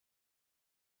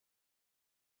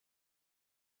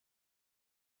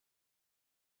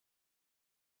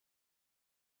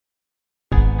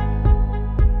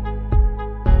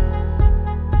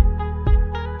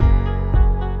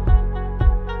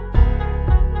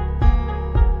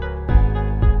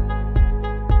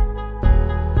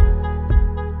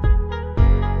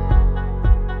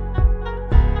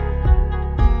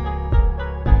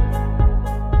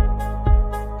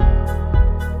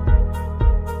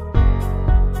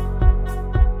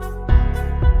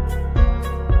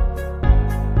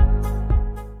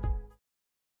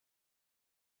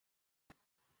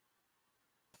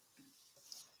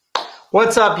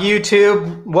What's up,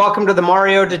 YouTube? Welcome to the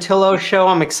Mario Dattilo Show.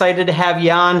 I'm excited to have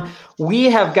you on. We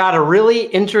have got a really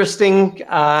interesting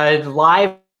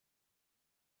live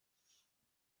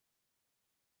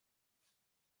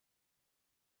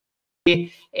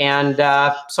and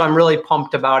so I'm really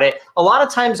pumped about it. A lot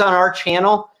of times on our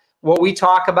channel, what we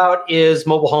talk about is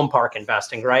mobile home park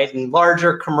investing, right? And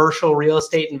larger commercial real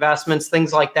estate investments,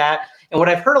 things like that. And what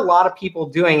I've heard a lot of people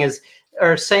doing is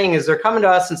they're coming to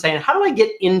us and saying, how do I get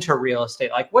into real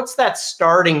estate? Like, what's that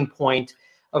starting point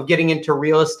of getting into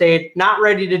real estate? Not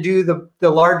ready to do the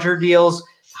larger deals.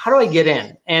 How do I get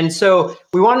in? And so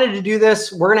we wanted to do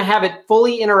this. We're going to have it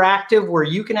fully interactive where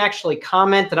you can actually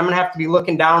comment, and I'm going to have to be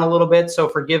looking down a little bit, so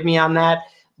forgive me on that.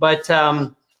 But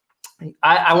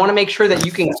I want to make sure that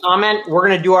you can comment. We're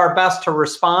going to do our best to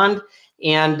respond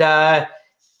and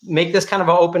make this kind of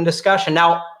an open discussion.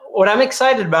 Now, what I'm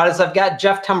excited about is I've got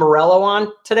Jeff Tumbarello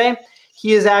on today.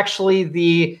 He is actually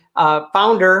the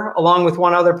founder, along with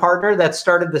one other partner, that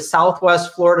started the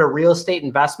Southwest Florida Real Estate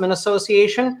Investment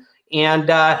Association. And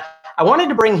I wanted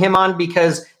to bring him on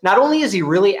because not only is he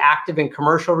really active in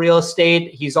commercial real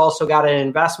estate, he's also got an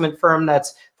investment firm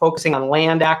that's focusing on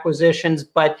land acquisitions,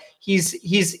 but he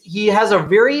has a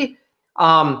very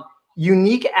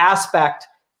unique aspect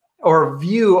or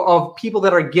view of people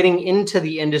that are getting into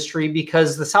the industry,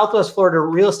 because the Southwest Florida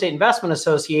Real Estate Investment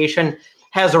Association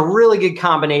has a really good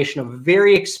combination of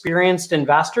very experienced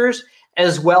investors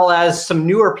as well as some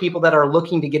newer people that are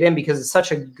looking to get in, because it's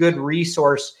such a good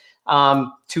resource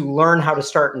to learn how to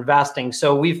start investing.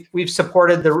 So we've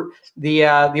supported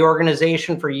the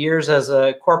organization for years as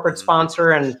a corporate sponsor,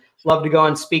 and love to go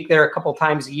and speak there a couple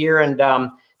times a year.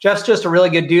 And Jeff's just a really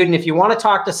good dude. And if you want to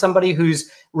talk to somebody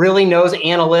who's really knows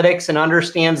analytics and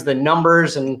understands the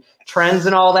numbers and trends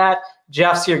and all that,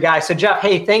 Jeff's your guy. So Jeff,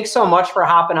 hey, thanks so much for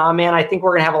hopping on, man. I think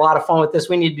we're gonna have a lot of fun with this.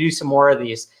 We need to do some more of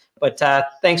these, but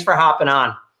thanks for hopping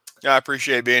on. Yeah, I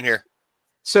appreciate being here.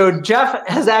 So Jeff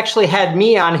has actually had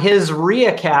me on his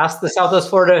RIA cast, the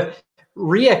Southwest Florida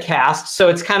RIA cast. So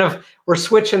it's kind of, we're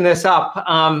switching this up,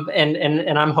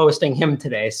 and I'm hosting him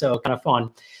today. So kind of fun.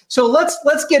 So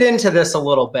let's get into this a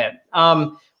little bit.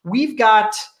 We've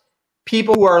got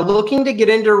people who are looking to get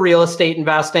into real estate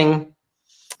investing.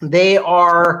 They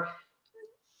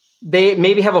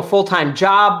maybe have a full-time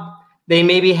job. They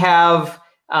maybe have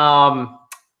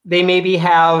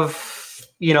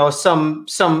you know, some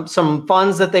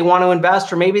funds that they want to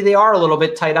invest, or maybe they are a little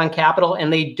bit tight on capital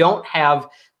and they don't have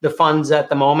the funds at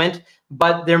the moment,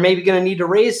 but they're maybe going to need to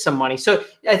raise some money. So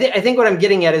I think what I'm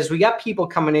getting at is we got people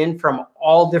coming in from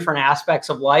all different aspects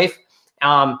of life,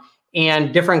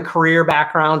 and different career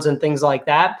backgrounds and things like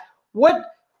that.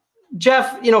 What,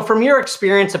 Jeff, you know, from your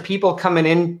experience of people coming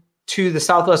in to the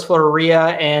Southwest Florida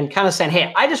RIA and kind of saying,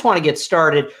 hey, I just want to get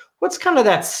started, what's kind of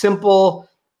that simple,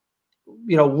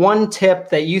 you know, one tip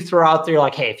that you throw out there,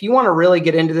 like, hey, if you want to really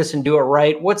get into this and do it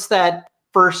right, what's that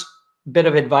first bit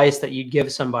of advice that you'd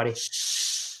give somebody?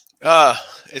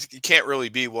 It can't really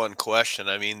be one question.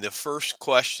 I mean, the first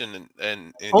question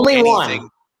and only anything, one.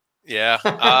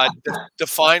 Yeah,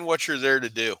 define what you're there to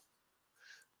do.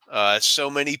 So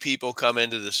many people come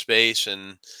into the space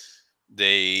and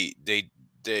a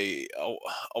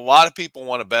lot of people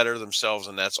want to better themselves,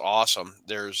 and that's awesome.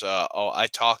 There's I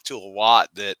talk to a lot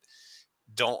that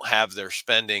don't have their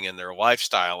spending and their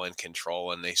lifestyle in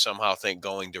control, and they somehow think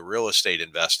going to real estate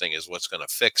investing is what's going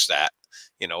to fix that.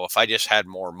 You know, if I just had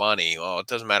more money, well, it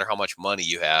doesn't matter how much money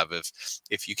you have.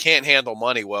 If you can't handle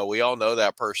money, well, we all know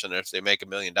that person. If they make $1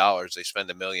 million, they spend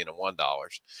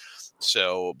 $1,001,001.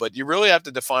 So, but you really have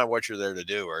to define what you're there to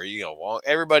do. Or, you know, well,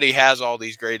 everybody has all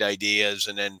these great ideas,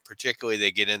 and then particularly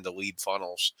they get into lead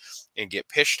funnels and get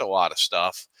pitched a lot of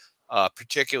stuff.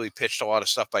 Particularly pitched a lot of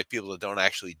stuff by people that don't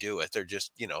actually do it. They're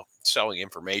just, you know, selling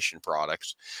information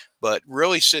products. But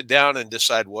really sit down and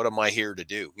decide, what am I here to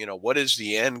do? You know, what is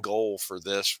the end goal for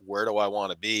this? Where do I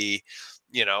want to be?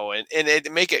 You know, and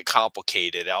make it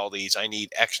complicated. All these, I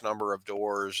need X number of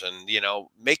doors, and, you know,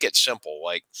 make it simple.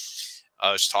 Like,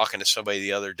 I was talking to somebody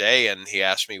the other day, and he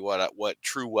asked me what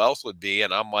true wealth would be,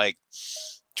 and I'm like,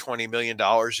 $20 million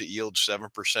that yields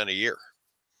 7% a year.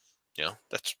 You know,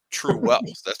 that's true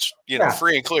wealth. That's, you know,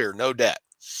 free and clear, no debt.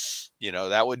 You know,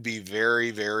 that would be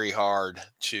very, very hard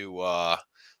to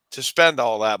spend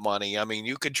all that money. I mean,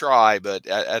 you could try, but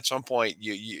at some point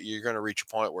you're going to reach a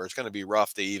point where it's going to be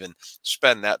rough to even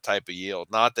spend that type of yield.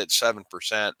 Not that 7%,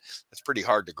 that's pretty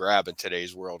hard to grab in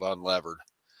today's world, unlevered.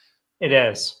 It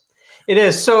is. It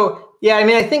is. So, yeah, I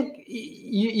mean, I think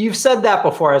you've said that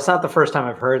before. It's not the first time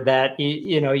I've heard that.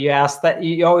 You know, you ask that,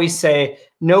 you always say,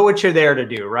 know what you're there to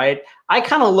do, right? I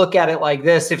kind of look at it like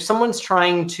this. If someone's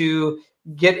trying to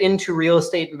get into real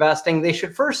estate investing, they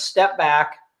should first step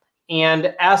back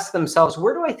and ask themselves,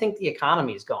 where do I think the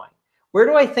economy is going? Where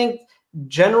do I think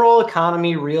general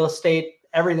economy, real estate,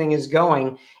 everything is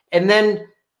going? And then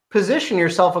position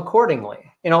yourself accordingly.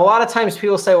 A lot of times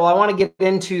people say, well, I want to get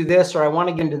into this or I want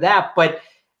to get into that.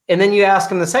 And then you ask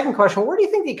them the second question, where do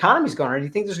you think the economy is going? Or do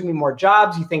you think there's going to be more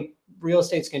jobs? Do you think real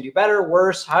estate's going to do better,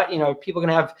 worse? How, people are going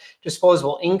to have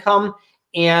disposable income?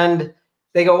 And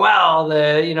they go, well,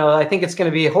 I think it's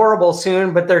going to be horrible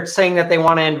soon, but they're saying that they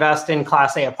want to invest in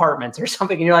Class A apartments or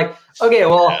something. And you're like, okay,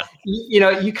 well,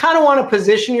 you kind of want to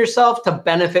position yourself to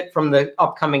benefit from the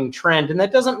upcoming trend. And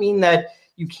that doesn't mean that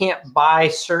you can't buy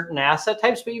certain asset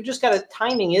types, but you've just got to,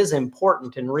 timing is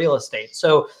important in real estate.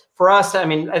 So for us, I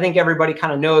think everybody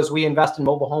kind of knows we invest in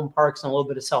mobile home parks and a little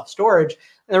bit of self-storage.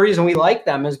 And the reason we like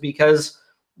them is because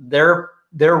they're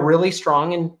really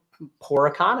strong in poor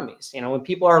economies. When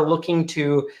people are looking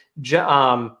to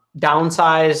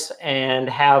downsize and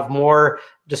have more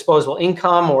disposable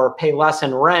income or pay less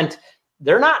in rent,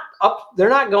 they're not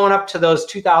going up to those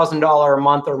 $2,000 a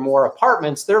month or more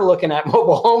apartments. They're looking at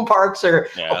mobile home parks or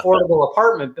affordable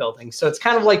apartment buildings. So it's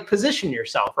kind of like position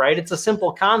yourself, right? It's a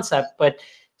simple concept, but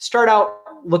start out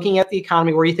looking at the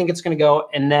economy, where you think it's going to go,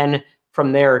 and then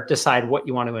from there decide what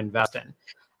you want to invest in.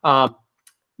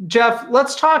 Jeff,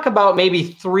 let's talk about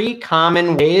maybe 3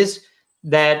 common ways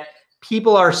that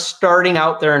people are starting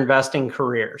out their investing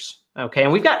careers. Okay,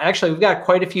 and we've got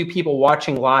quite a few people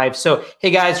watching live. So, hey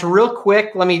guys, real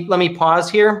quick, let me pause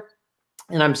here.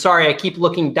 And I'm sorry, I keep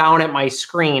looking down at my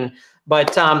screen,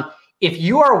 but if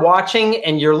you are watching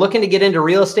and you're looking to get into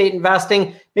real estate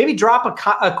investing, maybe drop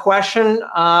a question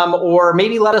or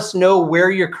maybe let us know where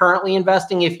you're currently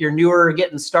investing if you're newer or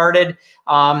getting started.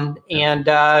 And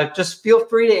just feel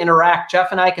free to interact.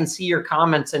 Jeff and I can see your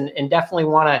comments and definitely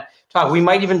want to talk. We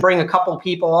might even bring a couple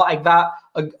people. I got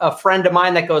a friend of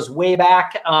mine that goes way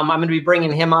back. I'm going to be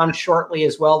bringing him on shortly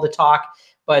as well to talk.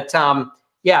 But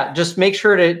yeah, just make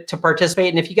sure to participate.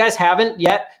 And if you guys haven't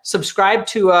yet, subscribe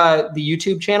to the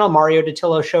YouTube channel,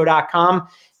 MarioDattiloShow.com.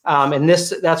 And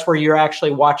that's where you're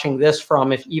actually watching this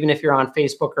from, even if you're on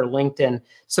Facebook or LinkedIn.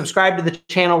 Subscribe to the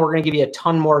channel. We're going to give you a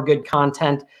ton more good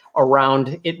content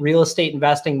around real estate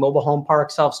investing, mobile home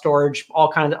park, self-storage, all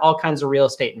kinds of real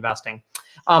estate investing.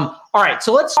 All right,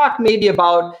 so let's talk maybe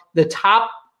about the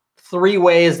top 3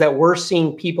 ways that we're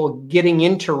seeing people getting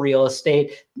into real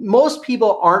estate. Most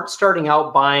people aren't starting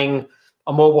out buying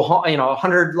a mobile home, a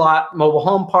 100-lot mobile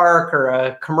home park or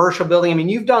a commercial building. I mean,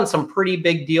 you've done some pretty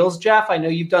big deals, Jeff. I know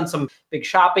you've done some big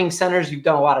shopping centers. You've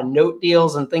done a lot of note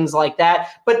deals and things like that.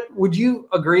 But would you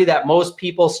agree that most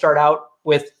people start out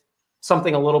with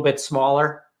something a little bit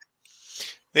smaller?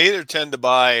 They either tend to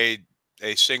buy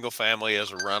a single family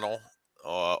as a rental,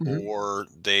 or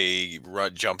they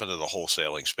jump into the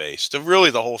wholesaling space. Really,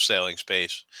 the wholesaling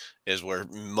space is where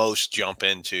most jump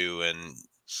into, and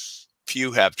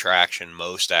few have traction.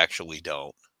 Most actually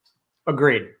don't.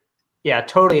 Agreed. Yeah,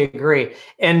 totally agree.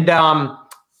 And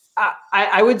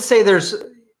I would say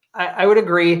I would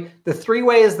agree. The 3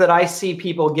 ways that I see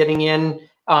people getting in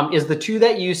is the 2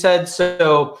 that you said.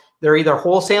 So they're either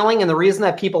wholesaling, and the reason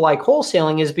that people like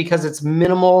wholesaling is because it's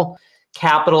minimal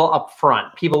capital up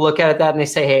front. People look at that and they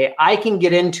say, hey, I can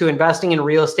get into investing in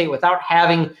real estate without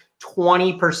having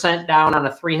 20% down on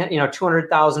a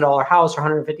 $200,000 house or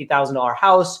 $150,000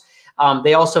 house.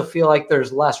 They also feel like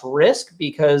there's less risk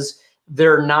because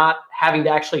they're not having to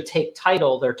actually take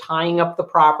title. They're tying up the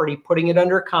property, putting it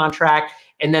under contract,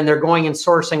 and then they're going and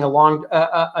sourcing along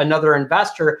another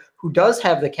investor who does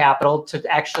have the capital to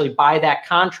actually buy that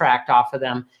contract off of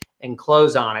them and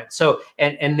close on it. So,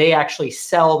 and they actually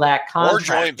sell that contract.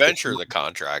 Or joint venture the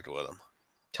contract with them.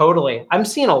 Totally. I'm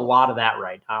seeing a lot of that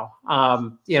right now.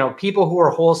 People who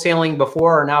are wholesaling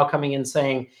before are now coming in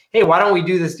saying, hey, why don't we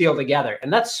do this deal together?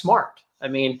 And that's smart. I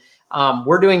mean,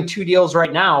 we're doing 2 deals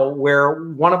right now where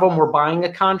one of them we're buying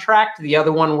a contract. The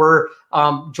other one we're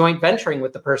joint venturing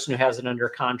with the person who has it under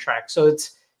contract. So it's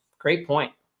a great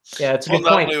point. Yeah, it's a good point.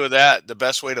 Not only with that, the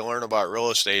best way to learn about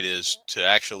real estate is to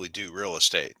actually do real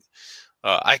estate.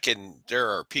 There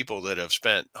are people that have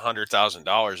spent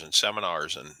 $100,000 in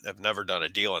seminars and have never done a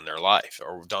deal in their life,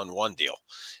 or done 1 deal.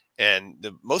 And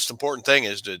the most important thing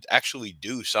is to actually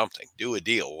do something, do a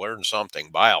deal, learn something,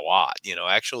 buy a lot,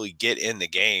 actually get in the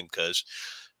game. Because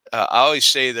I always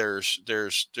say there's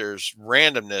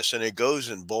randomness, and it goes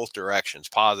in both directions,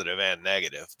 positive and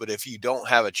negative. But if you don't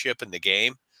have a chip in the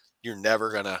game, you're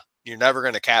never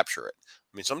gonna capture it.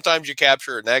 I mean, sometimes you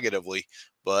capture it negatively,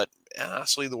 but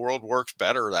honestly, the world works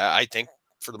better. I think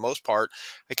for the most part.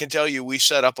 I can tell you, we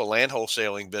set up a land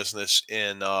wholesaling business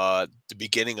in the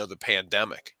beginning of the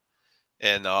pandemic.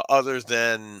 And other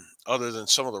than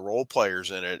some of the role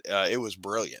players in it, it was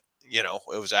brilliant. You know,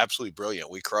 it was absolutely brilliant.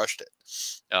 We crushed it.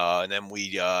 And then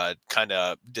we kind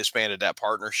of disbanded that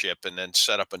partnership and then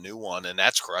set up a new one, and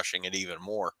that's crushing it even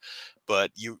more.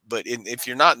 If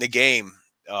you're not in the game,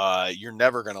 you're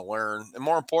never going to learn. And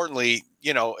more importantly,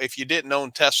 you know, if you didn't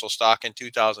own Tesla stock in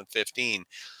 2015,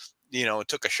 you know, and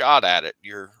took a shot at it,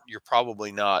 you're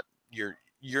probably not,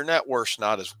 your net worth's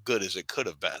not as good as it could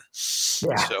have been.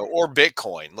 Yeah. So, or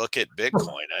Bitcoin. Look at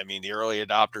Bitcoin. I mean, the early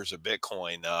adopters of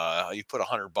Bitcoin, you put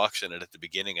 $100 in it at the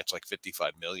beginning, it's like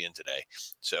 55 million today.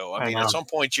 So, I mean, at some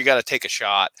point you got to take a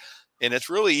shot, and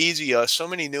it's really easy. So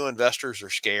many new investors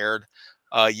are scared.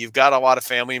 You've got a lot of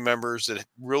family members that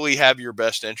really have your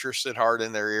best interest at heart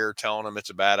in their ear, telling them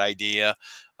it's a bad idea.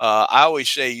 I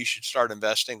always say you should start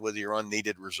investing with your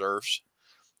unneeded reserves.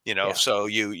 You know, so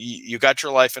you got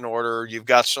your life in order. You've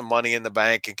got some money in the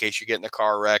bank in case you get in a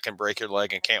car wreck and break your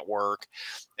leg and can't work,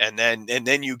 and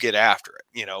then you get after it.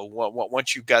 You know,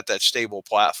 once you've got that stable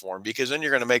platform, because then you're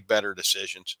going to make better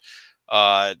decisions.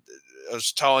 I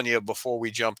was telling you before we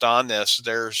jumped on this,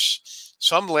 there's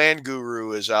some land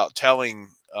guru is out telling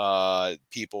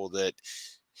people that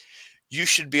you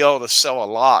should be able to sell a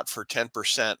lot for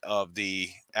 10% of the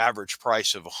average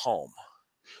price of a home.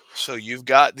 So you've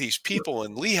got these people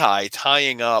in Lehigh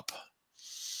tying up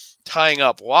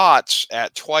lots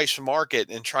at twice market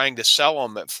and trying to sell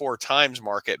them at 4 times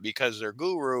market because their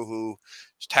guru, whose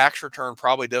tax return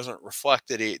probably doesn't reflect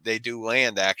that they do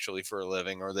land actually for a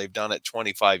living, or they've done it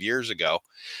 25 years ago,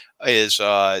 is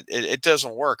it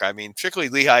doesn't work. I mean, particularly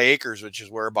Lehigh Acres, which is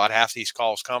where about half these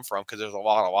calls come from, because there's a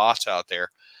lot of lots out there.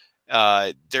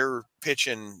 They're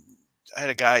pitching. I had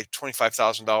a guy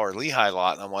 $25,000 Lehigh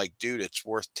lot, and I'm like, dude, it's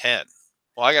worth 10.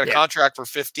 Well, I got a contract for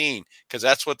 15 because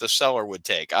that's what the seller would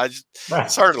take. I just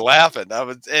started laughing.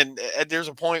 And there's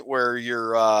a point where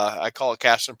you're, I call it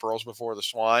casting pearls before the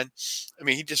swine. I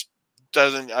mean, he just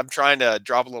doesn't. I'm trying to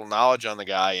drop a little knowledge on the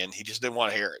guy, and he just didn't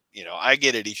want to hear it. You know, I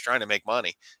get it. He's trying to make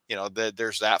money. You know,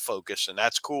 there's that focus, and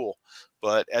that's cool.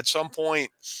 But at some point,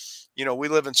 you know, we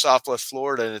live in Southwest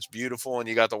Florida, and it's beautiful, and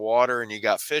you got the water, and you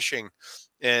got fishing.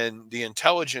 And the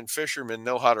intelligent fishermen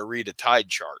know how to read a tide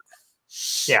chart.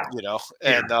 Yeah. You know,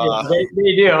 and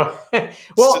they do.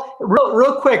 Well,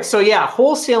 real quick. So yeah,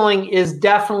 wholesaling is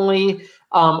definitely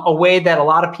a way that a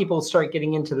lot of people start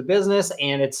getting into the business,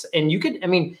 and you could, I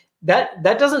mean, that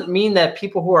doesn't mean that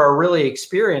people who are really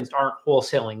experienced aren't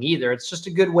wholesaling either. It's just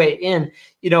a good way in,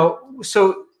 you know,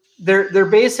 so they're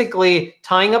basically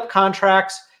tying up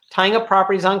contracts, tying up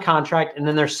properties on contract, and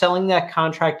then they're selling that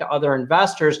contract to other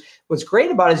investors. What's great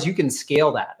about it is you can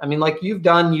scale that. I mean, like you've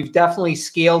definitely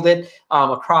scaled it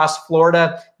across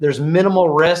Florida. There's minimal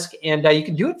risk, and you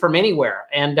can do it from anywhere.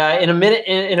 And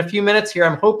in a few minutes here,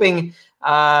 I'm hoping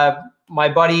my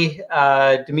buddy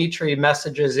Dimitri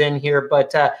messages in here,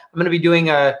 but I'm going to be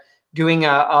doing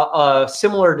a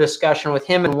similar discussion with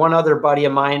him and one other buddy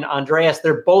of mine, Andreas.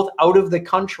 They're both out of the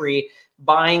country,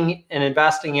 buying and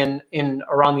investing in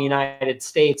around the United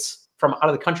States from out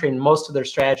of the country, and most of their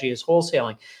strategy is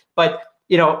wholesaling. But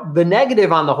you know, the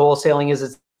negative on the wholesaling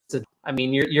is I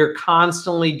mean, you're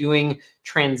constantly doing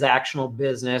transactional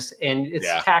business, and it's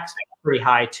taxed pretty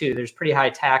high too. There's pretty high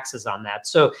taxes on that.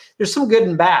 So there's some good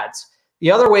and bads.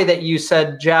 The other way that you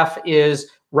said, Jeff, is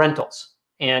rentals.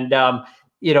 And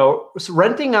you know, so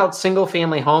renting out single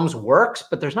family homes works,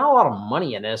 but there's not a lot of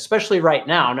money in it, especially right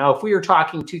now. Now, if we were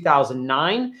talking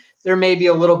 2009, there may be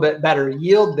a little bit better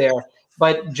yield there.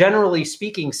 But generally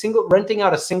speaking, renting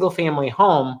out a single family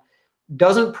home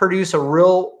doesn't produce a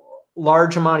real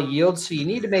large amount of yield. So you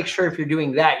need to make sure if you're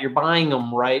doing that, you're buying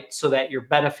them right, so that you're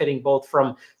benefiting both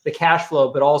from the cash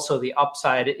flow, but also the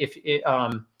upside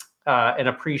and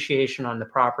appreciation on the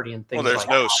property and things like that. Well,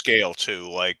 there's no scale too.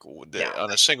 Like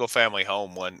on a single family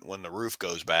home, when the roof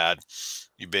goes bad,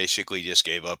 you basically just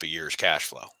gave up a year's cash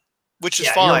flow, which is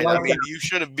fine. I mean, you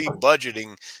should be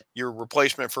budgeting. Your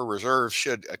replacement for reserves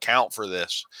should account for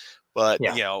this. But,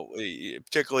 you know,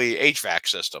 particularly HVAC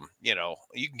system, you know,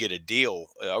 you can get a deal,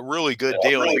 a really good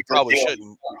deal. You probably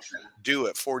shouldn't do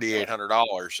at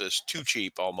 $4,800. It's too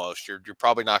cheap almost. You're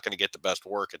probably not going to get the best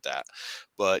work at that.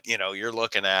 But, you know, you're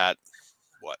looking at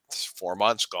what, 4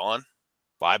 months gone,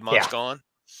 5 months gone.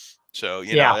 So,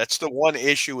 you know, that's the one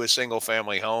issue with single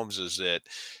family homes, is that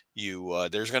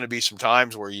there's going to be some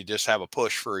times where you just have a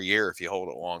push for a year if you hold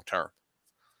it long term.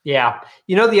 Yeah.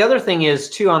 You know, the other thing is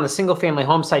too, on the single family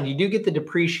home side, you do get the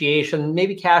depreciation.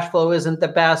 Maybe cash flow isn't the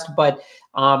best, but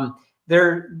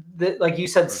like you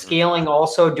said, scaling,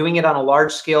 also doing it on a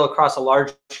large scale across a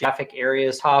large geographic area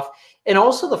is tough. And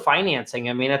also the financing.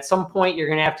 I mean, at some point, you're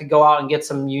going to have to go out and get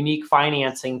some unique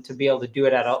financing to be able to do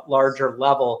it at a larger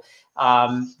level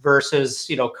versus,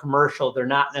 commercial. They're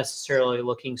not necessarily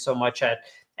looking so much at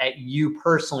you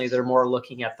personally. They're more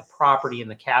looking at the property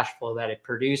and the cash flow that it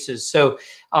produces. So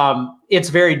it's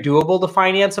very doable to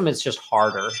finance them. It's just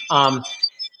harder.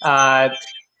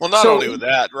 Well, not only with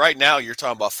that, right now you're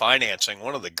talking about financing.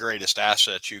 One of the greatest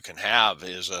assets you can have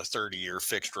is a 30-year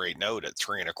fixed rate note at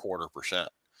 3.25%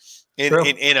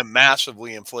 in a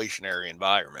massively inflationary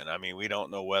environment. I mean, we don't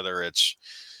know whether it's,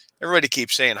 everybody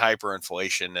keeps saying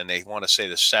hyperinflation, and they want to say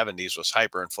the 70s was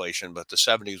hyperinflation, but the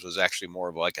 70s was actually more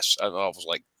of like I was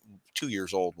like 2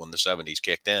 years old when the 70s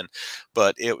kicked in,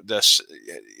 but it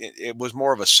was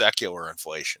more of a secular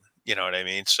inflation. You know what I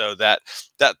mean? So that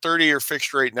 30-year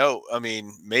fixed rate note, I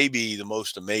mean, maybe the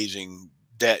most amazing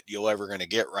debt you'll ever going to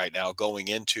get right now going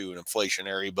into an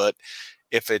inflationary. But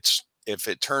if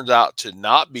it turns out to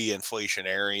not be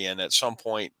inflationary and at some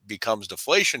point becomes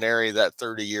deflationary, that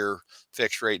 30-year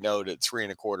fixed rate note at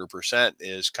 3.25%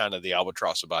 is kind of the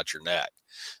albatross about your neck.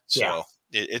 So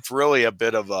it's really a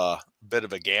bit of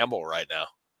a gamble right now.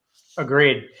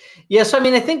 Agreed. Yeah. So, I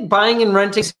mean, I think buying and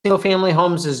renting single family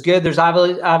homes is good. There's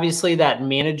obviously that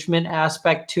management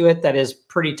aspect to it that is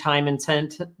pretty time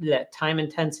intense, and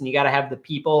you got to have the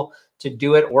people to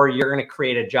do it, or you're going to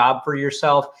create a job for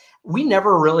yourself. We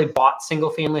never really bought single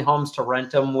family homes to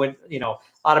rent them. A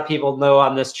lot of people know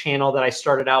on this channel that I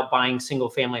started out buying single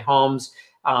family homes,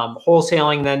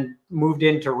 wholesaling, then moved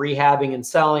into rehabbing and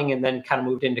selling, and then kind of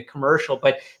moved into commercial,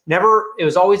 but it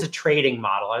was always a trading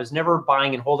model. I was never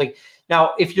buying and holding.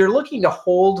 Now, if you're looking to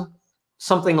hold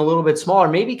something a little bit smaller,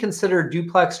 maybe consider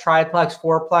duplex, triplex,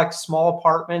 fourplex, small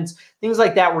apartments, things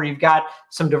like that, where you've got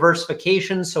some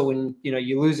diversification. So when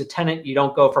you lose a tenant, you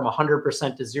don't go from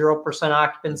 100% to 0%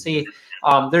 occupancy.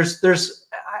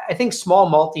 I think small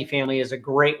multifamily is a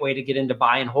great way to get into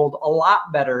buy and hold, a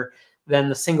lot better than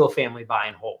the single family buy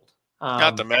and hold.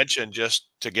 Not to mention, just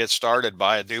to get started,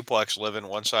 buy a duplex, live in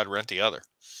one side, rent the other.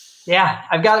 Yeah,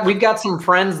 we've got some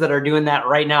friends that are doing that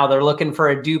right now. They're looking for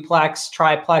a duplex,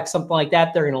 triplex, something like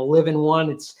that. They're going to live in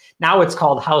one. Now it's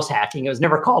called house hacking. It was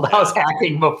never called house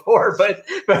hacking before, but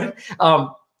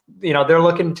they're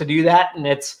looking to do that, and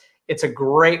it's a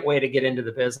great way to get into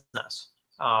the business.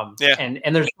 And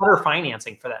there's better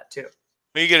financing for that too.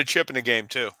 You get a chip in the game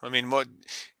too. I mean,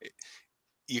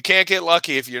 you can't get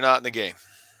lucky if you're not in the game.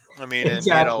 I mean,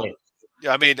 exactly.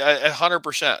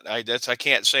 100%. I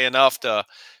can't say enough to.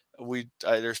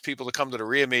 There's people that come to the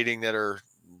RIA meeting that are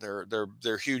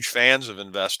they're huge fans of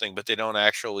investing, but they don't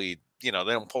actually, they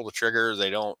don't pull the trigger. I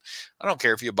don't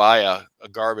care if you buy a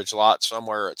garbage lot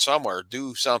somewhere,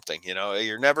 do something.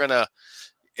 You're never gonna.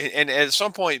 And at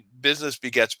some point, business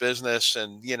begets business,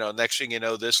 and next thing you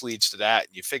know, this leads to that,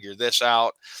 and you figure this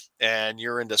out, and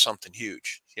you're into something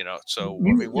huge. So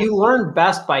you learn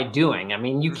best by doing. I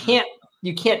mean, you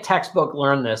can't textbook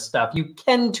learn this stuff. You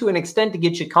can to an extent to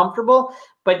get you comfortable,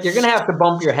 but you're going to have to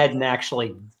bump your head and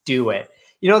actually do it.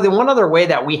 The one other way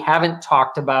that we haven't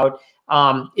talked about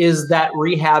is that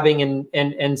rehabbing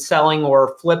and selling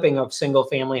or flipping of single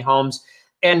family homes.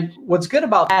 And what's good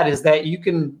about that is that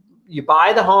you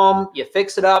buy the home, you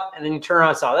fix it up, and then you turn around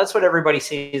and sell. That's what everybody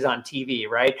sees on TV,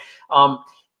 right?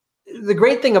 The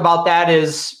great thing about that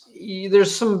is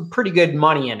there's some pretty good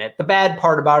money in it. The bad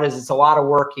part about it is it's a lot of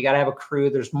work. You got to have a crew.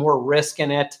 There's more risk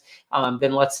in it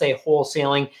than, let's say,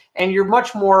 wholesaling. And you're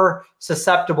much more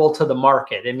susceptible to the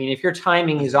market. I mean, if your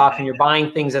timing is off and you're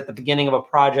buying things at the beginning of a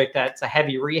project that's a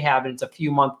heavy rehab and it's a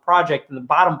few-month project and the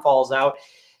bottom falls out,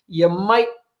 you might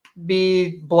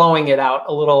be blowing it out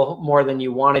a little more than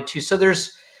you wanted to. So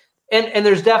there's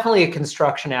definitely a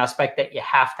construction aspect that you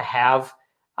have to have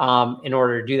in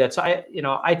order to do that. So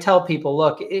I tell people,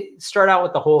 look, start out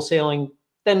with the wholesaling,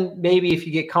 then maybe if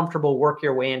you get comfortable, work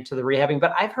your way into the rehabbing.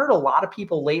 But I've heard a lot of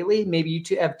people lately, maybe you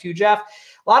have too, Jeff,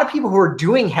 a lot of people who are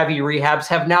doing heavy rehabs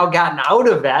have now gotten out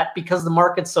of that because the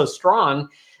market's so strong.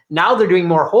 Now they're doing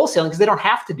more wholesaling because they don't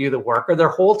have to do the work, or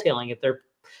they're wholesaling it. They're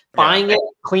buying it,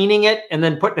 cleaning it, and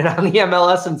then putting it on the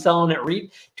MLS and selling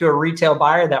it to a retail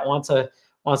buyer that wants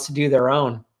to do their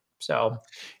own. So,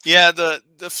 yeah,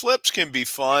 the flips can be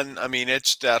fun. I mean,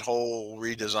 it's that whole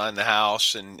redesign the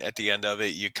house, and at the end of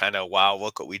it, you kind of, wow,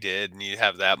 look what we did, and you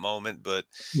have that moment. But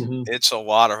it's a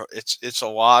lot of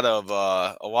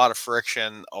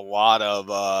friction, a lot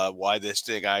of why this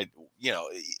thing you know,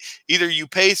 either you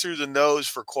pay through the nose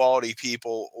for quality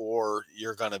people, or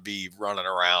you're going to be running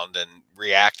around and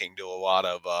reacting to a lot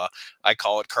of, I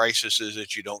call it crises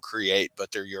that you don't create,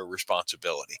 but they're your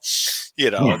responsibility.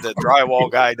 You know, the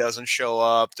drywall guy doesn't show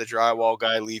up, the drywall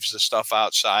guy leaves the stuff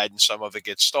outside and some of it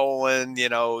gets stolen. You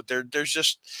know, there's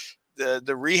just, the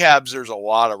rehabs, there's a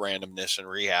lot of randomness in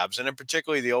rehabs, and in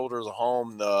particularly the older the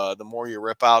home, the more you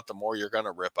rip out, the more you're going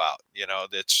to rip out. You know,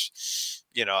 that's,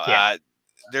 you know,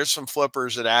 there's some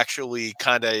flippers that actually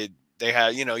kind of, they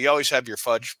have, you know, you always have your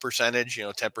fudge percentage, you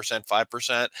know, 10%,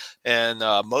 5%. And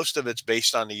most of it's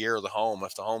based on the year of the home.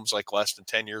 If the home's like less than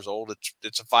 10 years old,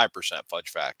 it's a 5% fudge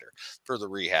factor for the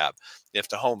rehab. If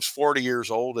the home's 40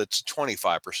 years old, it's a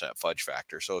 25% fudge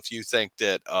factor. So if you think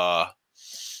that,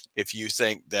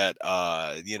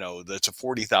 you know, that's a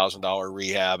 $40,000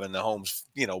 rehab and the home's,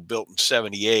 you know, built in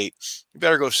 78, you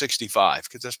better go 65,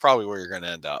 because that's probably where you're going to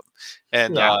end up.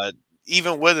 And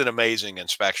even with an amazing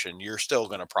inspection, you're still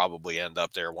going to probably end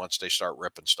up there once they start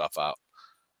ripping stuff out.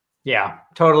 Yeah,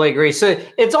 totally agree. So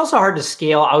it's also hard to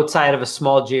scale outside of a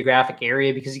small geographic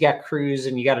area, because you got crews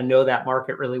and you got to know that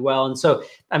market really well. And so,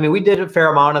 I mean, we did a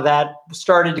fair amount of that,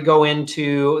 started to go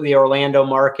into the Orlando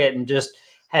market, and just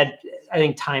had, I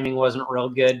think timing wasn't real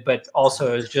good, but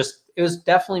also it was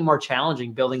definitely more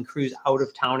challenging building crews out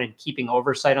of town and keeping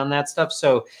oversight on that stuff.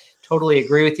 So totally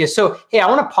agree with you. So, hey, I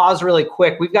want to pause really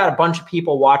quick. We've got a bunch of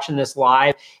people watching this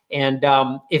live. And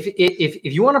if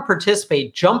you want to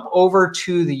participate, jump over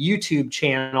to the YouTube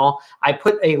channel. I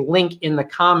put a link in the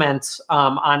comments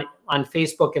on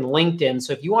Facebook and LinkedIn.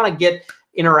 So if you want to get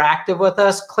interactive with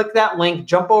us, click that link,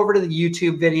 jump over to the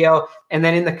YouTube video, and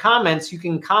then in the comments, you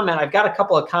can comment. I've got a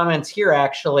couple of comments here,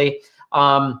 actually,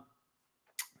 that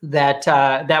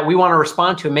we want to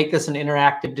respond to and make this an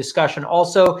interactive discussion.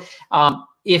 Also,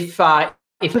 if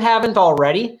you haven't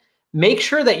already, make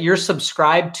sure that you're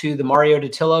subscribed to the Mario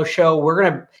Dattilo Show. We're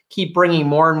going to keep bringing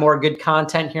more and more good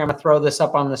content here. I'm going to throw this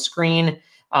up on the screen.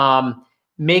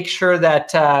 Make sure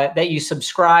that you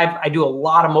subscribe. I do a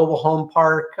lot of mobile home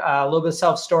park, a little bit of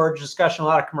self-storage discussion, a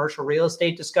lot of commercial real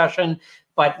estate discussion,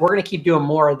 but we're going to keep doing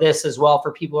more of this as well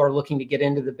for people who are looking to get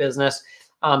into the business.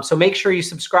 So make sure you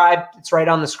subscribe. It's right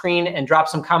on the screen, and drop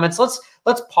some comments.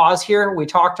 Let's pause here. We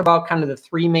talked about kind of the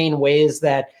three main ways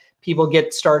that people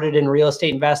get started in real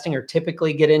estate investing, or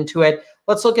typically get into it.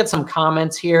 Let's look at some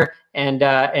comments here and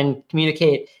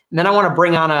communicate. And then I want to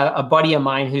bring on a buddy of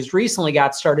mine who's recently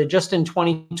got started just in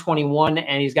 2021,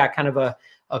 and he's got kind of a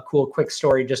cool, quick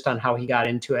story just on how he got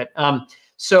into it.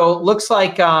 So looks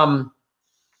like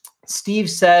Steve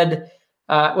said,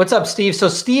 what's up, Steve? So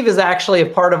Steve is actually a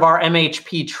part of our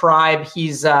MHP tribe.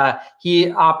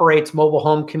 He operates mobile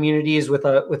home communities with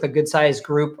a good sized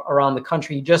group around the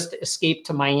country. He just escaped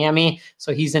to Miami,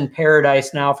 so he's in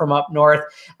paradise now from up north.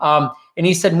 And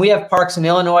he said, we have parks in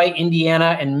Illinois,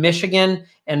 Indiana, and Michigan,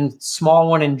 and small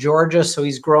one in Georgia. So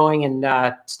he's growing,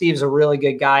 and Steve's a really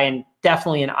good guy and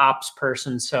definitely an ops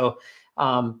person. So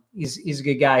he's a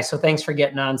good guy. So thanks for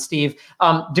getting on, Steve.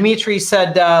 Dimitri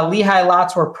said Lehigh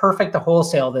lots were perfect to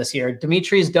wholesale this year.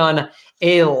 Dimitri's done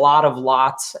a lot of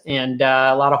lots and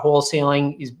a lot of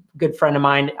wholesaling. He's a good friend of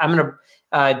mine. I'm going to,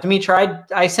 Dimitri,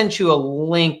 I sent you a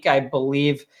link, I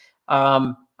believe,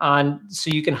 so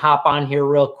you can hop on here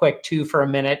real quick too for a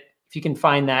minute. If you can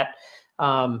find that,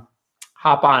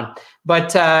 hop on.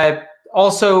 But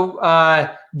also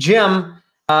Jim,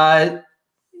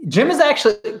 Jim is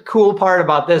actually the cool part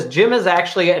about this. Jim is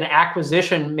actually an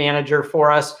acquisition manager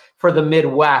for us for the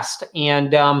Midwest.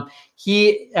 And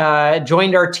he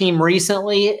joined our team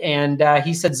recently, and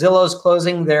he said Zillow's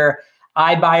closing their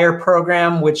iBuyer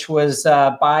program, which was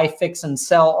buy, fix, and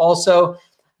sell. Also,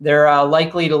 they're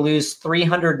likely to lose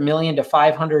 $300 million to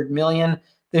 $500 million.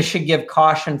 This should give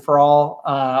caution for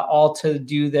all to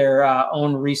do their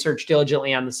own research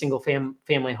diligently on the single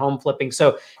family home flipping.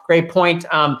 So great point.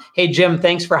 Hey, Jim,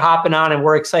 thanks for hopping on, and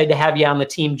we're excited to have you on the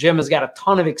team. Jim has got a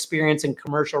ton of experience in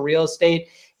commercial real estate.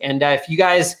 And if you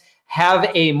guys have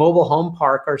a mobile home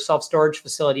park or self-storage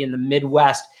facility in the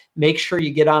Midwest, make sure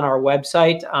you get on our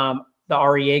website, the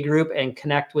REA group, and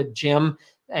connect with Jim.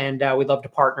 And we'd love to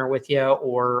partner with you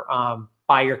or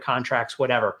buy your contracts,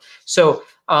 whatever. So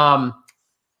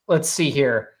let's see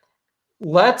here.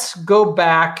 Let's go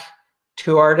back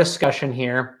to our discussion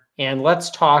here, and let's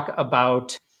talk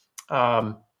about,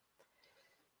 number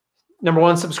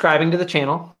one, subscribing to the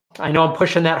channel. I know I'm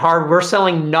pushing that hard. We're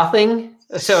selling nothing.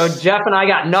 So Jeff and I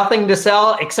got nothing to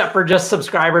sell except for just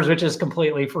subscribers, which is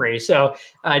completely free. So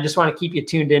I just want to keep you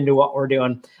tuned into what we're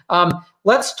doing.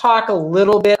 Let's talk a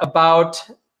little bit about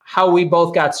how we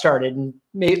both got started. And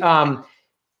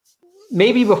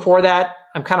maybe before that,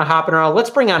 I'm kind of hopping around. Let's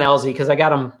bring on Elsie because I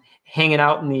got him hanging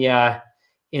out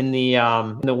in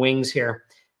the wings here.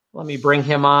 Let me bring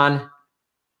him on.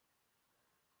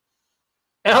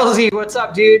 LZ, what's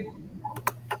up, dude?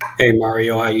 Hey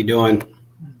Mario, how you doing?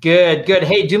 Good, good.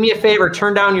 Hey, do me a favor,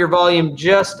 turn down your volume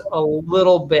just a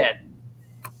little bit.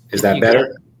 Is that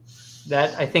better?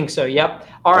 That, I think so, yep.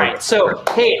 All right, so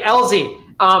hey, LZ,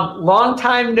 long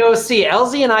time no see.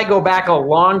 LZ and I go back a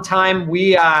long time.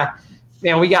 We got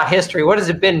history. What has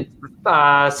it been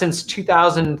since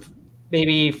 2000,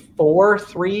 maybe 4,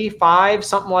 3, 5,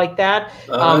 something like that?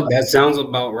 That sounds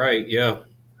about right, yeah.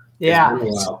 Yeah. It's been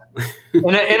a while.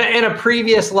 in a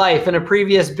previous life, in a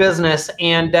previous business.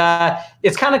 And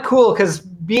it's kind of cool because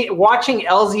watching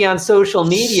LZ on social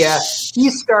media,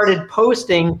 he started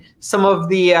posting some of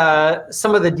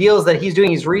the deals that he's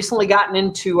doing. He's recently gotten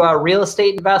into real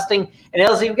estate investing. And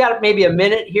LZ, you've got maybe a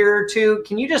minute here or two.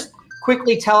 Can you just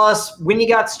quickly tell us when you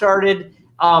got started,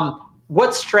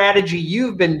 what strategy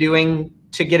you've been doing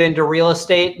to get into real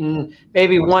estate, and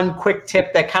maybe one quick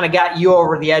tip that kind of got you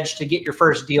over the edge to get your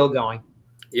first deal going?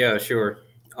 Yeah, sure.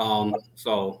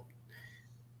 So,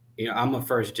 I'm a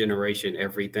first generation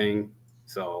everything.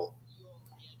 So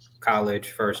college,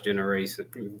 first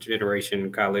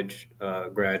generation college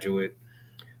graduate,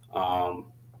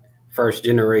 first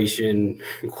generation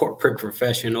corporate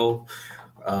professional,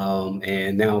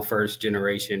 and now first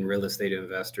generation real estate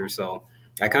investor. So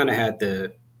I kind of had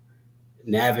to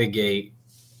navigate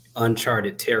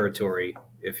uncharted territory,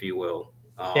 if you will.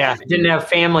 Yeah, didn't have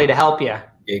family to help you.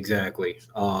 Exactly.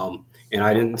 And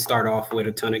I didn't start off with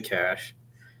a ton of cash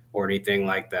or anything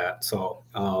like that. So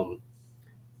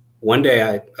one day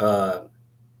I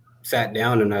sat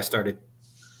down and I started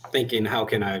thinking, how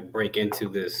can I break into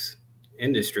this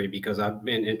industry? Because I've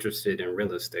been interested in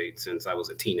real estate since I was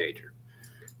a teenager.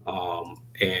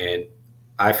 And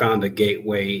I found a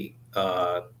gateway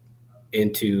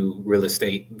into real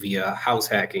estate via house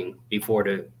hacking before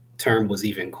the term was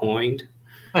even coined.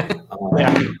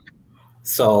 Yeah.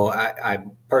 So I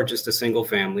purchased a single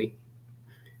family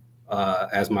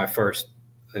as my first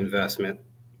investment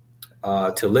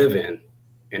to live in.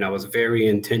 And I was very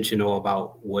intentional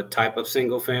about what type of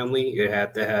single family. It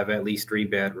had to have at least 3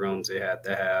 bedrooms. It had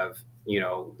to have,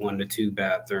 1 to 2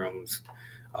 bathrooms.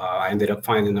 I ended up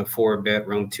finding a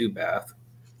 4-bedroom, 2-bath.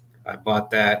 I bought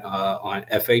that on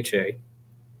FHA.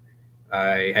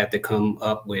 I had to come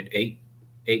up with eight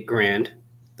grand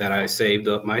that I saved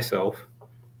up myself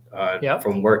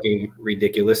from working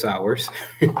ridiculous hours.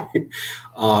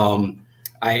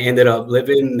 I ended up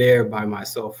living there by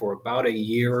myself for about a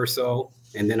year or so.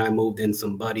 And then I moved in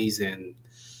some buddies and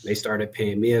they started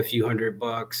paying me a few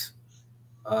 $100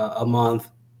 a month.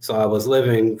 So I was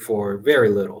living for very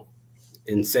little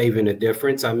and saving the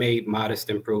difference. I made modest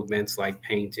improvements like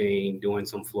painting, doing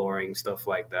some flooring, stuff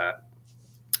like that.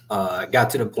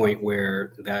 Got to the point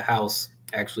where that house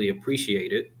actually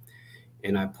appreciated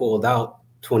and I pulled out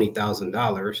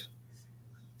 $20,000.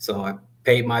 So I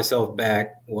paid myself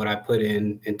back what I put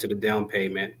into the down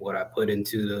payment, what I put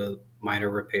into the minor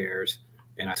repairs,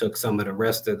 and I took some of the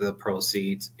rest of the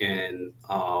proceeds and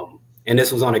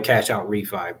this was on a cash out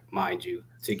refi, mind you,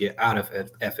 to get out of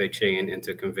FHA and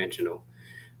into conventional.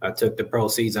 I took the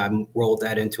proceeds, I rolled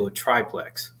that into a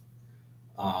triplex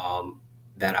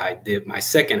that I did my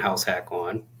second house hack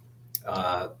on.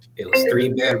 It was 3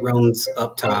 bedrooms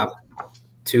up top,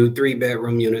 2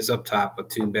 3-bedroom units up top, a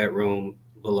 2-bedroom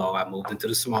below. I moved into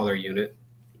the smaller unit,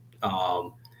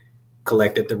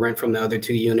 collected the rent from the other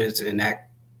 2 units, and that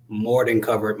more than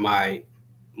covered my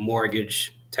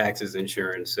mortgage, taxes,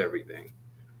 insurance, everything.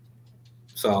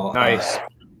 So nice.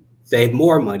 Saved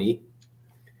more money,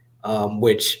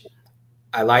 which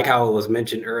I like how it was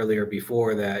mentioned earlier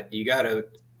before that you got to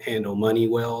handle money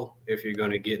well if you're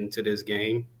going to get into this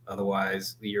game.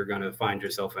 Otherwise, you're going to find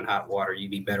yourself in hot water.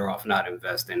 You'd be better off not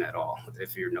investing at all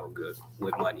if you're no good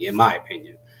with money, in my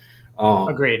opinion.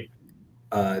 Agreed.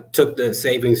 Took the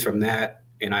savings from that,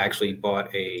 and I actually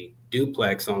bought a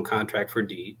duplex on contract for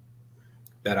deed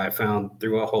that I found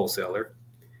through a wholesaler,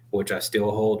 which I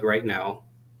still hold right now.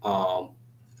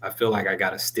 I feel like I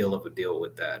got a steal of a deal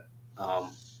with that.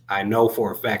 I know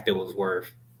for a fact it was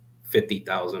worth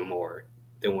 $50,000 more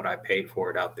than what I paid for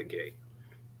it out the gate,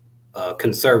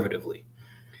 conservatively.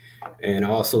 And I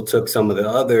also took some of the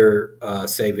other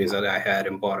savings that I had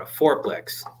and bought a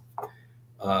fourplex,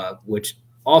 which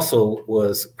also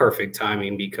was perfect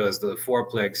timing because the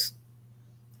fourplex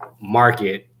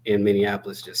market in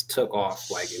Minneapolis just took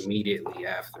off like immediately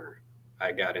after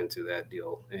I got into that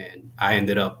deal. And I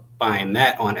ended up buying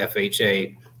that on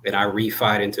FHA and I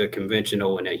refied into a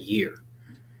conventional in a year.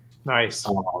 Nice.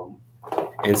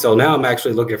 And so now I'm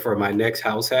actually looking for my next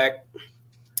house hack.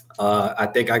 I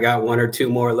think I got 1 or 2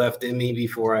 more left in me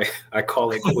before I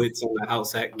call it quits on the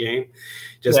Assoc game.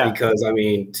 Just because, I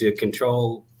mean, to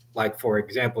control, like, for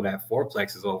example, that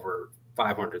fourplex is over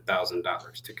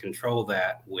 $500,000. To control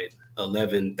that with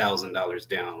 $11,000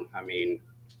 down, I mean,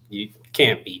 you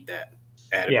can't beat that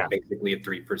at basically a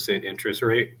 3% interest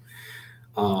rate.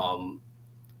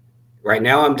 Right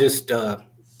now, I'm just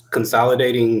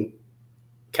consolidating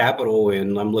capital,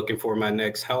 and I'm looking for my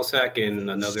next house hack and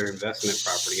another investment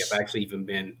property. I've actually even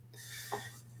been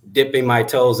dipping my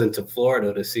toes into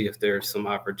Florida to see if there's some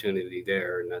opportunity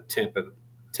there in the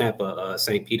Tampa,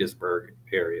 St. Petersburg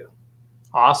area.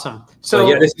 Awesome. So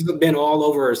yeah, this has been all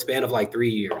over a span of like 3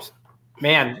 years.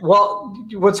 Man, well,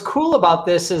 what's cool about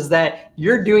this is that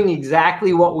you're doing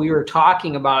exactly what we were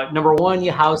talking about. Number one,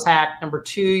 you house hack. Number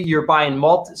two, you're buying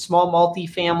small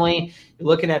multifamily. You're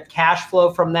looking at cash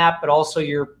flow from that, but also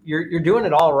you're doing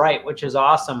it all right, which is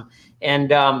awesome.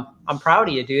 And I'm proud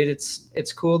of you, dude.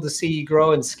 It's cool to see you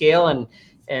grow and scale.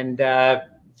 And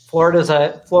Florida's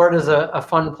a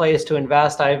fun place to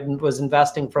invest. I was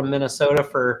investing from Minnesota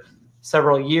for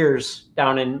several years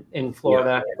down in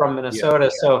Florida from Minnesota.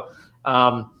 Yeah. So.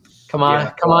 Come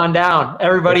on down.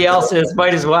 Everybody else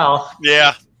might as well.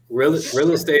 Yeah. Real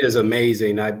estate is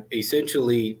amazing. I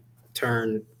essentially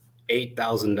turned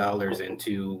 $8,000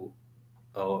 into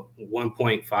a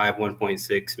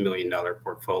 $1.6 million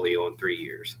portfolio in 3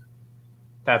 years.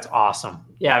 That's awesome.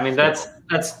 Yeah, I mean that's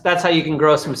how you can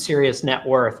grow some serious net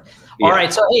worth. All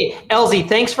right, so hey, LZ,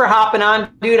 thanks for hopping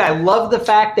on, dude. I love the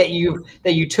fact that you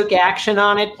took action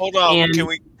on it. Hold on,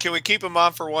 can we keep him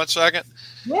on for 1 second?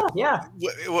 Yeah.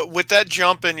 With that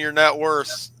jump in your net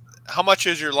worth, how much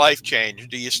has your life changed?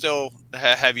 Do you still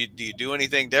do you do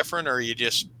anything different, or you're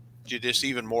just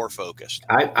even more focused?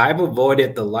 I've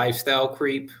avoided the lifestyle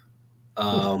creep,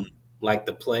 like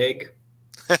the plague.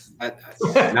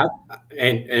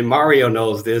 And Mario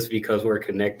knows this because we're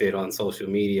connected on social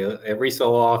media. Every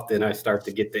so often, I start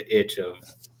to get the itch of,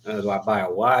 do I buy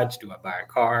a watch? Do I buy a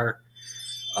car?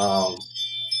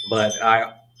 But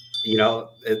I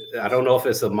don't know if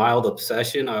it's a mild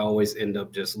obsession. I always end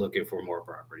up just looking for more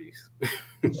properties.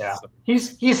 Yeah, so.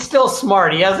 He's still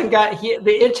smart. He hasn't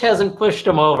the itch hasn't pushed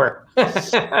him over.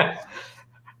 I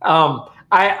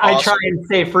try and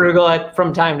stay frugal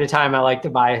from time to time. I like to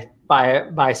buy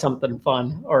something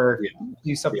fun or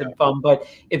do something fun, but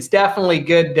it's definitely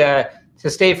good to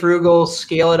stay frugal,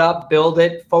 scale it up, build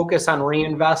it, focus on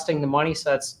reinvesting the money.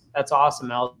 So that's awesome,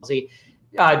 LZ.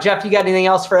 Jeff, you got anything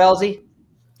else for LZ?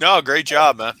 No, great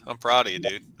job, man. I'm proud of you,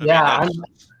 dude. I mean,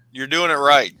 you're doing it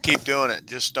right. Keep doing it.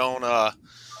 Just don't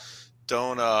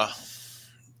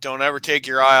ever take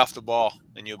your eye off the ball,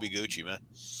 and you'll be Gucci, man.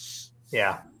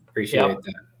 Yeah, appreciate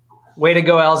that. Way to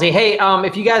go, LZ. Hey,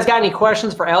 if you guys got any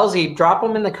questions for LZ, drop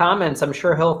them in the comments. I'm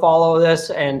sure he'll follow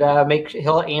this and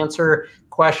he'll answer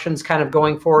questions kind of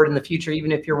going forward in the future.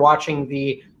 Even if you're watching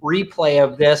the replay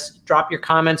of this, drop your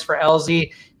comments for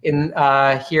LZ in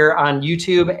here on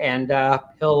YouTube, and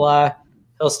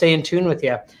he'll stay in tune with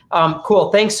you. Cool.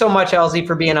 Thanks so much, LZ,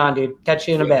 for being on, dude. Catch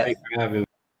you in a bit. Thanks for having me.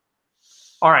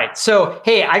 All right. So,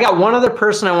 hey, I got one other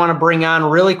person I want to bring on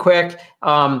really quick.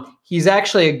 He's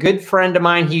actually a good friend of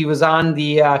mine. He was on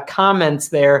the comments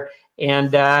there,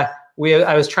 and I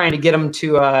was trying to get him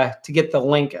to get the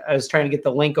link. I was trying to get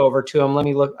the link over to him. Let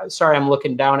me look. Sorry, I'm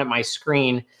looking down at my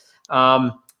screen.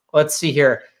 Let's see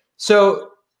here. So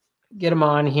get him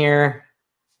on here.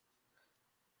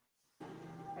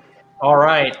 All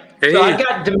right. Hey. So I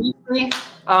got Dimitri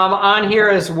on here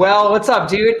as well. What's up,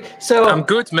 dude? So I'm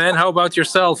good, man. How about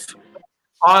yourself?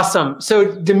 Awesome.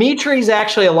 So Dimitri's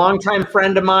actually a longtime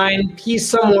friend of mine. He's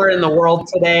somewhere in the world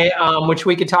today, which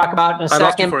we could talk about in a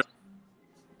second.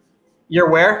 You're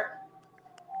where?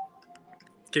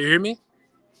 Can you hear me?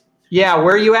 Yeah.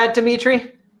 Where are you at,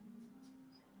 Dimitri?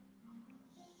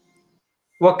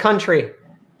 What country?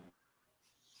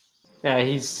 Yeah,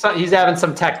 he's having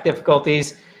some tech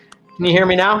difficulties. Can you hear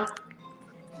me now?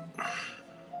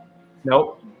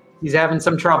 Nope. He's having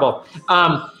some trouble.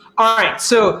 All right.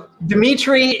 So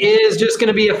Dimitri is just going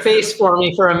to be a face for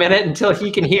me for a minute until he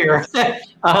can hear.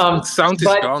 Sound is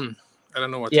gone. I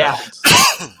don't know what happens.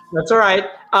 That's all right.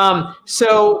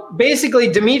 So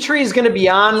basically, Dimitri is going to be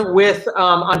on with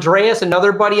Andreas,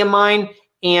 another buddy of mine,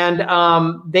 and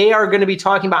they are going to be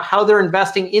talking about how they're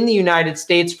investing in the United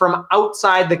States from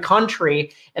outside the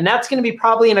country. And that's going to be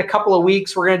probably in a couple of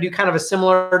weeks. We're going to do kind of a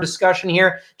similar discussion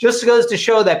here. Just goes to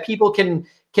show that people can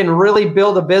really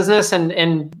build a business and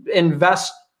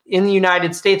invest in the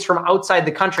United States from outside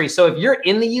the country. So if you're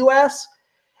in the US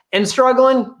and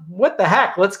struggling, what the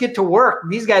heck? Let's get to work.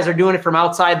 These guys are doing it from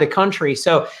outside the country.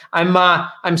 So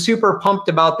I'm super pumped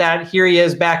about that. Here he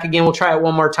is back again. We'll try it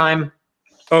one more time.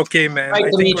 Okay, man. Right,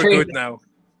 I think we're good now.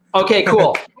 Okay,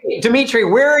 cool. Dimitri,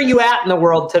 where are you at in the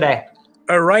world today?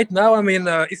 Right now, I'm in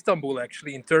Istanbul,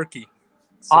 actually, in Turkey.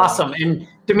 So, awesome. And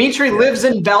Dimitri lives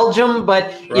in Belgium,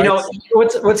 but you know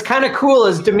what's kind of cool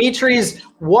is Dimitri's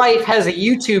wife has a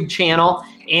YouTube channel,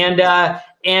 and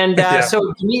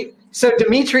so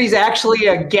Dimitri's actually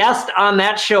a guest on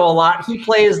that show a lot. He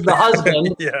plays the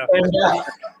husband. And,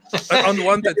 an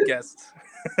unwanted guest.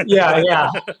 yeah.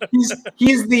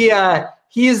 He's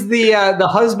the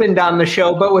husband on the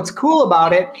show. But what's cool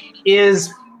about it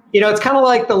is, you know, it's kind of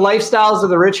like the lifestyles of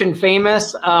the rich and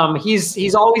famous.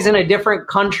 He's always in a different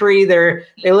country. They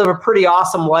live a pretty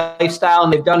awesome lifestyle,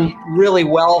 and they've done really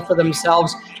well for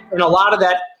themselves. And a lot of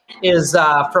that is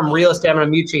from real estate. I'm going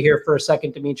to mute you here for a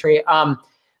second, Dimitri.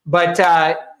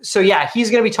 So yeah, he's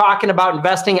going to be talking about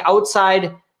investing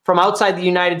from outside the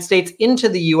United States into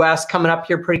the U.S. coming up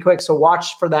here pretty quick. So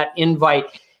watch for that invite.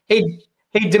 Hey,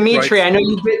 Dimitri, I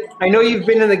know you've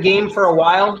been in the game for a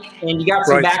while, and you got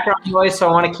some background noise, so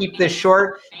I want to keep this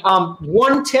short.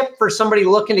 One tip for somebody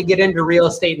looking to get into real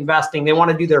estate investing, they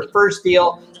want to do their first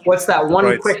deal. What's that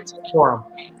one quick tip for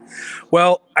them?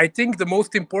 Well, I think the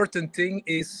most important thing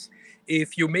is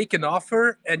if you make an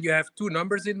offer and you have two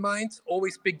numbers in mind,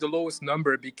 always pick the lowest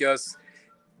number, because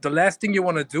the last thing you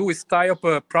want to do is tie up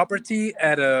a property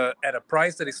at a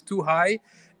price that is too high.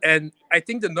 And I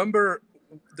think the number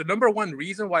one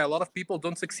reason why a lot of people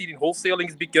don't succeed in wholesaling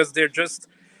is because they're just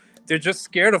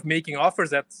scared of making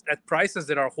offers at prices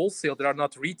that are wholesale, that are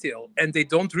not retail. And they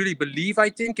don't really believe, I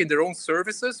think, in their own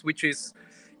services, which is,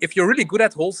 if you're really good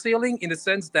at wholesaling, in the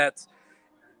sense that,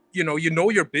 you know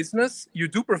your business, you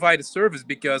do provide a service.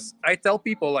 Because I tell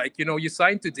people, like, you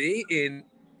sign today, in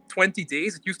 20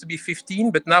 days, it used to be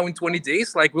 15, but now in 20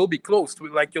 days, like, we'll be closed.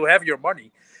 Like, you'll have your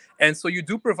money. And so you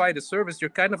do provide a service.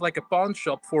 You're kind of like a pawn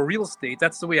shop for real estate.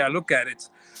 That's the way I look at it.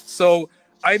 So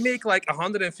I make like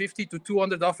 150 to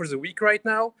 200 offers a week right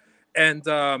now. And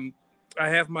I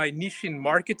have my niche in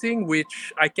marketing,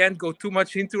 which I can't go too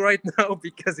much into right now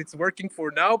because it's working for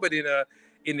now. But in a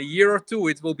year or two,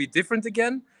 it will be different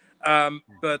again.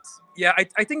 But yeah,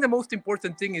 I think the most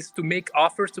important thing is to make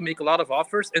offers, to make a lot of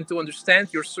offers, and to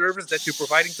understand your service that you're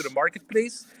providing to the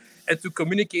marketplace, and to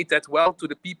communicate that well to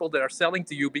the people that are selling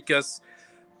to you. Because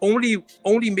only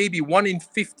maybe 1 in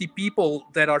 50 people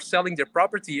that are selling their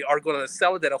property are going to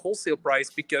sell it at a wholesale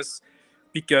price, because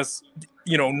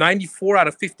 94 out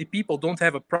of 50 people don't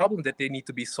have a problem that they need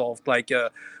to be solved, like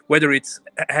whether it's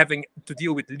having to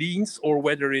deal with liens, or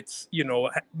whether it's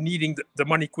needing the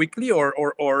money quickly,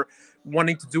 or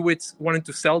wanting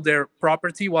to sell their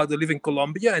property while they live in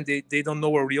Colombia and they don't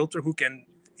know a realtor who can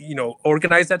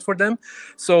organize that for them.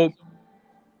 So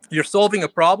you're solving a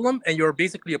problem, and you're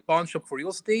basically a pawn shop for real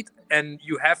estate, and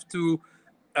you have to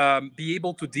be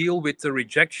able to deal with the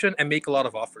rejection and make a lot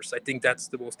of offers. I think that's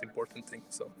the most important thing.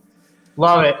 So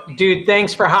love it, dude.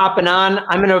 Thanks for hopping on.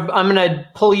 I'm gonna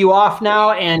pull you off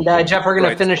now, and Jeff, we're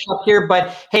gonna finish up here.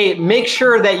 But hey, make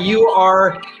sure that you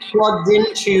are plugged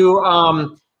into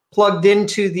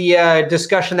the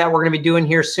discussion that we're gonna be doing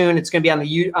here soon. It's gonna be on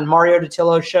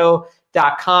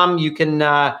MarioDattiloShow.com. You can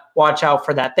watch out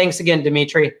for that. Thanks again,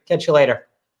 Dimitri. Catch you later.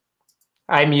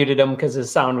 I muted him because his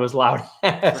sound was loud.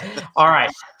 All right.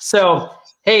 So,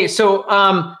 hey,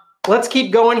 let's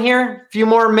keep going here. A few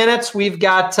more minutes. We've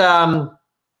got,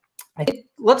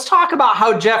 let's talk about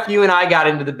how, Jeff, you and I got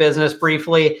into the business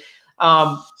briefly.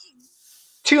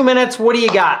 2 minutes. What do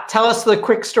you got? Tell us the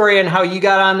quick story on how you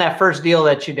got on that first deal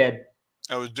that you did.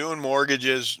 I was doing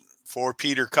mortgages for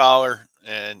Peter Collar,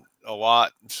 and a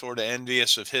lot sort of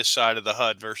envious of his side of the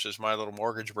HUD versus my little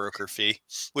mortgage broker fee,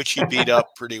 which he beat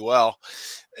up pretty well.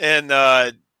 And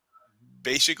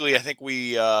basically, I think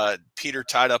Peter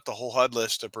tied up the whole HUD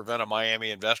list to prevent a Miami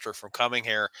investor from coming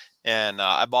here. And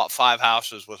I bought 5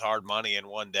 houses with hard money in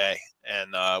one day.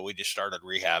 And we just started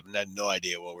rehab and had no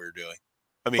idea what we were doing.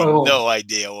 I mean, no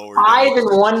idea what we were doing. 5 in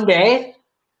one day?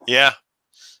 Yeah.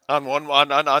 On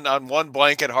one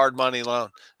blanket hard money loan,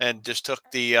 and just took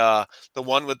the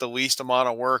one with the least amount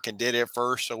of work and did it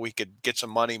first so we could get some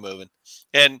money moving.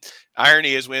 And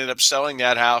irony is we ended up selling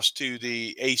that house to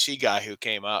the AC guy who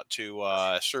came out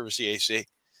to service the AC.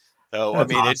 So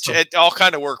that's, I mean, awesome. it all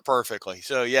kind of worked perfectly.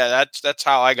 So yeah, that's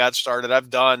how I got started. I've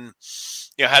done,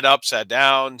 had ups, had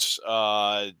downs.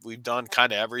 We've done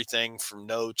kind of everything from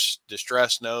notes,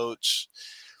 distress notes,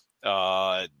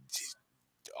 all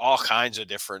kinds of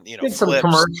different, did some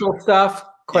commercial stuff,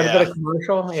 Quite a bit of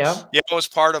commercial, yeah. Yeah, it was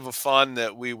part of a fund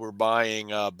that we were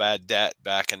buying bad debt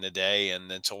back in the day,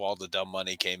 and until all the dumb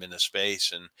money came into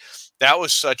space, and that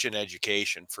was such an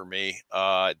education for me.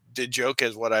 The joke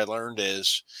is what I learned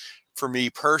is, for me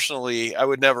personally, I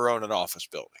would never own an office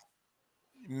building,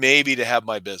 maybe to have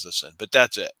my business in, but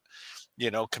that's it.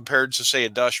 You know, compared to say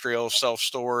industrial,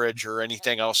 self-storage, or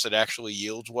anything else that actually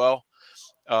yields well.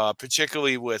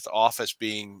 Particularly with office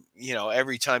being, you know,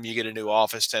 every time you get a new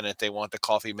office tenant, they want the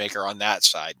coffee maker on that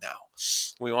side now.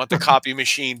 We want the copy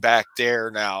machine back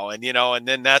there now. And, you know, and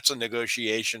then that's a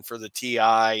negotiation for the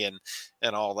TI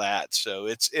and all that. So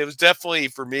it was definitely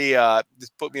for me, it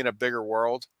put me in a bigger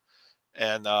world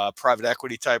and private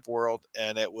equity type world.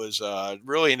 And it was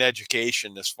really an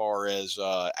education as far as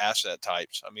asset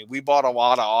types. I mean, we bought a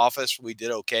lot of office. We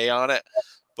did okay on it,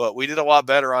 but we did a lot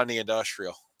better on the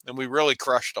industrial. And we really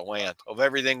crushed the land. Of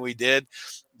everything we did,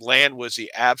 land was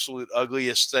the absolute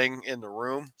ugliest thing in the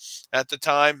room at the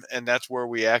time. And that's where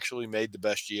we actually made the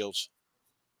best yields.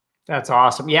 That's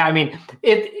awesome. Yeah, I mean,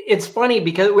 it's funny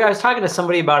because I was talking to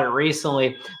somebody about it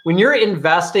recently. When you're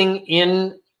investing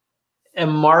in a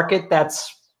market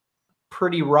that's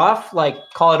pretty rough, like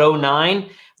call it 09,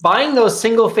 buying those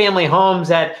single family homes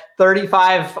at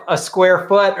 35 a square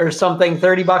foot or something,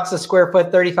 30 bucks a square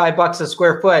foot, 35 bucks a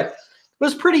square foot,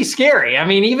 was pretty scary. I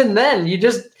mean, even then,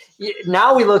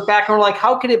 now we look back and we're like,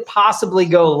 how could it possibly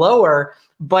go lower?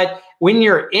 But when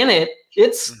you're in it,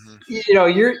 it's, you know,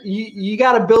 you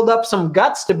got to build up some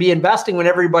guts to be investing when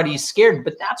everybody's scared,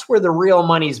 but that's where the real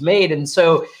money's made. And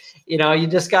so, you know, you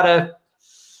just got to,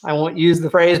 I won't use the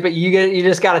phrase, but you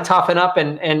just got to toughen up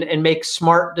and make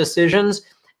smart decisions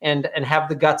and have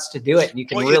the guts to do it. And you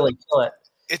can really kill it.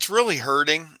 It's really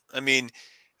hurting. I mean,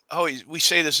 we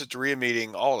say this at the RIA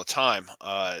meeting all the time.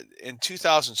 In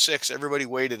 2006, everybody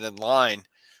waited in line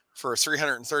for a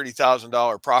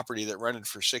 $330,000 property that rented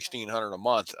for $1,600 a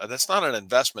month. That's not an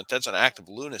investment. That's an act of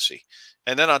lunacy.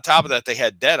 And then on top of that, they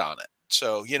had debt on it.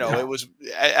 So, you know, it was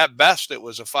at best, it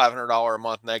was a $500 a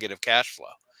month negative cash flow.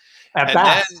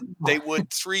 Then they would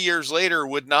 3 years later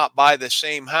would not buy the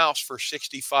same house for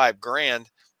 65 grand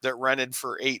that rented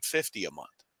for $850 a month.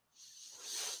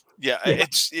 Yeah,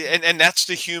 it's and that's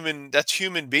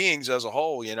human beings as a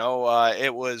whole, you know.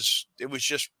 It was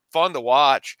just fun to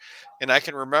watch. And I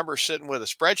can remember sitting with a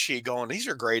spreadsheet going, these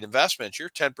are great investments. You're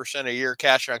 10% a year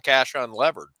cash on cash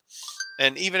unlevered.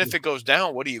 And even if it goes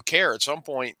down, what do you care? At some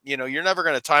point, you know, you're never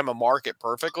going to time a market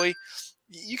perfectly.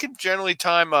 You can generally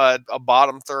time a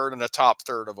bottom third and a top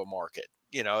third of a market.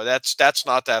 You know, that's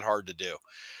not that hard to do.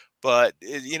 But,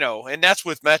 you know, and that's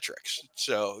with metrics.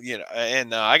 So, you know,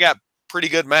 and I got pretty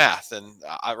good math. And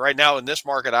right now in this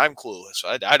market, I'm clueless.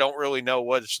 I don't really know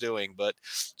what it's doing, but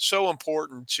so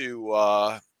important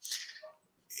to,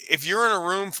 if you're in a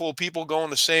room full of people going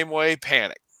the same way,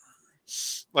 panic.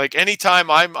 Like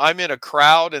anytime I'm in a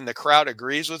crowd and the crowd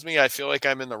agrees with me, I feel like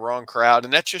I'm in the wrong crowd.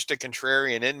 And that's just a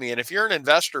contrarian in me. And if you're an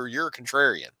investor, you're a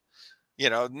contrarian. You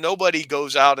know, nobody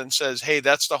goes out and says, hey,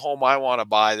 that's the home I want to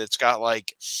buy that's got,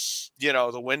 like, you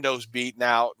know, the windows beaten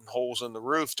out and holes in the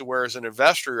roof. To where as an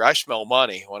investor, I smell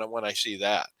money when I see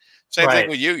that. Same thing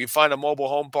with you. You find a mobile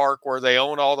home park where they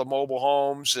own all the mobile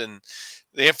homes and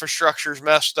the infrastructure's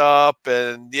messed up,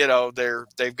 and, you know,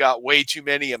 they've got way too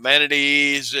many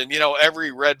amenities, and, you know,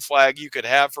 every red flag you could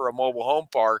have for a mobile home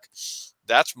park,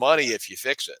 that's money if you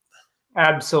fix it.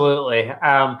 Absolutely.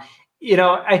 You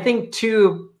know, I think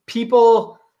too,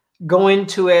 people go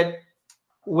into it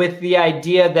with the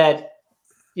idea that,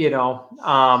 you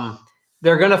know,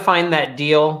 they're going to find that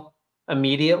deal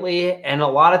immediately. And a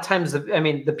lot of times, I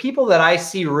mean, the people that I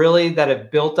see really that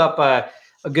have built up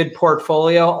a good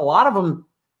portfolio, a lot of them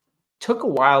took a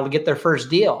while to get their first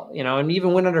deal, you know, and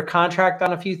even went under contract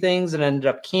on a few things and ended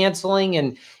up canceling.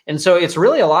 And so it's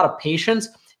really a lot of patience.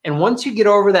 And once you get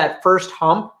over that first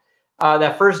hump,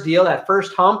 that first deal, that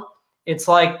first hump, it's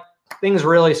like things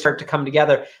really start to come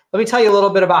together. Let me tell you a little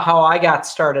bit about how I got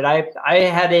started. I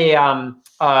had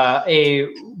a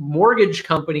mortgage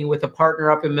company with a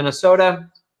partner up in Minnesota.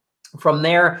 From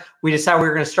there, we decided we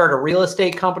were going to start a real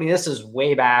estate company. This is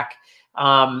way back.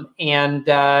 And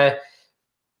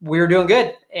we were doing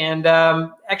good. And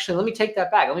actually, let me take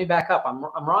that back. Let me back up.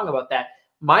 I'm wrong about that.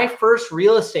 My first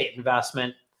real estate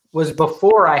investment was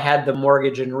before I had the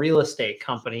mortgage and real estate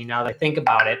company, now that I think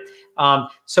about it.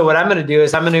 So what I'm going to do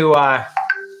is I'm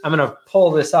going to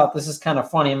pull this out. This is kind of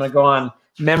funny. I'm going to go on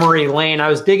memory lane. I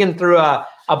was digging through a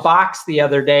box the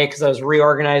other day because I was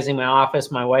reorganizing my office.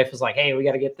 My wife was like, hey, we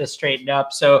got to get this straightened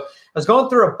up. So I was going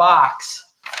through a box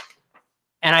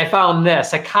and I found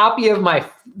this, a copy of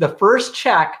the first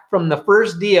check from the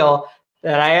first deal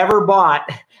that I ever bought.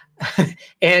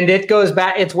 And it goes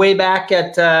back, it's way back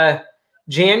at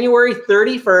January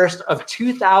 31st of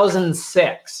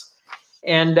 2006.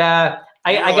 And I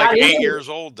got like 8 years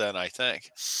old then, I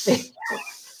think.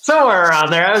 Somewhere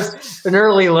around there. I was an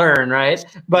early learn, right?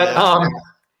 But yeah.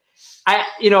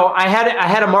 I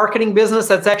had a marketing business.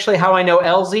 That's actually how I know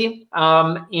Elsie,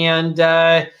 and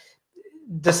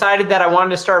decided that I wanted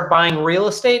to start buying real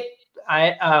estate.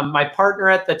 My partner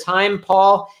at the time,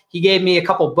 Paul, he gave me a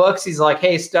couple books. He's like,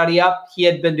 hey, study up. He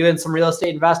had been doing some real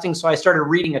estate investing. So I started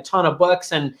reading a ton of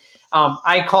books, and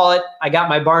I call it, I got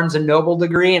my Barnes & Noble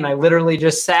degree, and I literally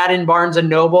just sat in Barnes &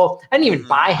 Noble. I didn't even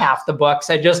buy half the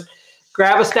books. I just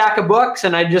grab a stack of books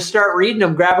and I just start reading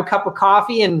them, grab a cup of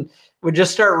coffee and would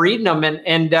just start reading them,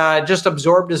 and just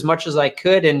absorbed as much as I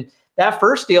could. And that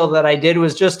first deal that I did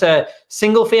was just a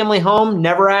single family home,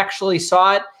 never actually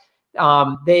saw it.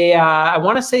 I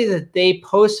want to say that they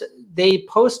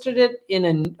posted it in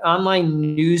an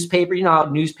online newspaper. You know how a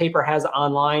newspaper has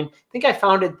online. I think I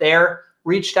found it there,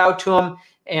 reached out to them,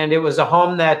 and it was a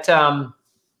home that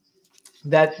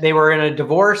that they were in a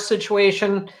divorce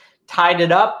situation, tied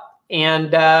it up,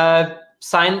 and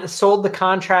sold the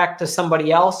contract to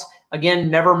somebody else.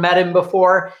 Again, never met him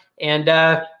before, and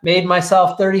made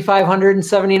myself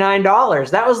 $3,579.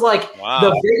 That was like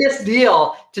the biggest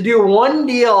deal, to do one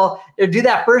deal, to do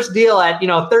that first deal at,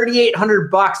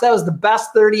 $3,800. That was the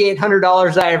best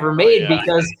 $3,800 I ever made,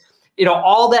 because,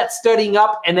 all that studying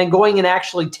up and then going and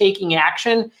actually taking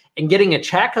action and getting a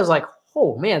check. I was like,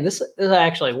 oh man, this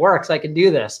actually works. I can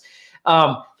do this.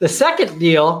 The second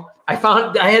deal, I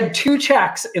found I had 2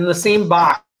 checks in the same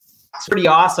box. It's pretty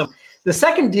awesome. The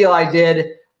second deal I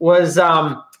did was,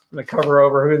 I'm going to cover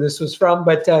over who this was from,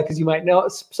 but because you might know,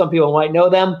 some people might know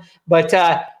them. But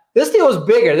this deal was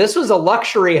bigger. This was a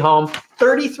luxury home,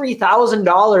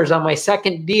 $33,000 on my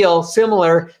second deal,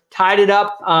 similar, tied it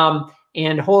up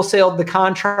and wholesaled the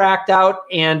contract out.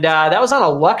 And that was on a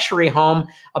luxury home.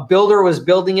 A builder was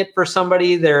building it for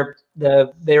somebody. They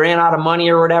ran out of money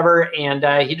or whatever,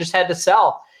 and he just had to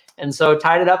sell. And so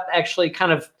tied it up, actually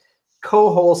kind of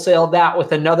co-wholesaled that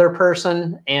with another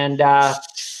person, and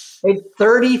made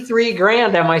 33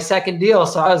 grand on my second deal.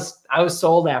 So I was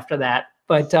sold after that.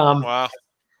 But wow.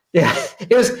 Yeah,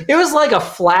 it was like a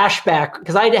flashback,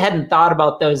 because I hadn't thought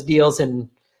about those deals in,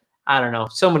 I don't know,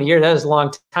 so many years. That was a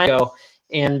long time ago.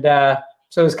 And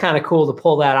so it was kind of cool to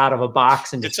pull that out of a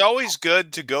box. And it's always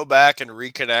good to go back and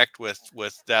reconnect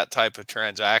with that type of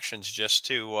transactions, just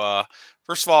to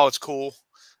first of all, it's cool.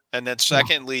 And then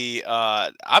secondly,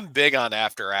 I'm big on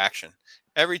after action.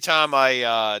 Every time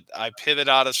I pivot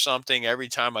out of something, every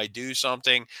time I do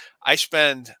something, I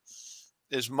spend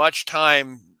as much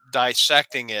time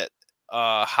dissecting it.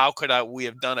 How could we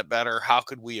have done it better? How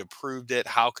could we have improved it?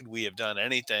 How could we have done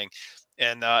anything?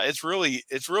 And it's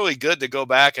really good to go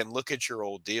back and look at your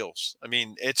old deals. I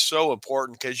mean, it's so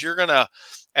important, because you're gonna,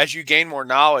 as you gain more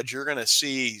knowledge, you're gonna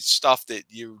see stuff that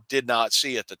you did not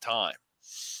see at the time.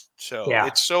 So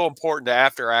it's so important to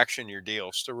after action your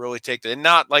deals, to really take that, and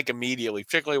not like immediately,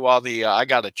 particularly while the I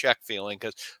got a check feeling,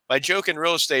 because my joke in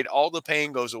real estate, all the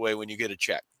pain goes away when you get a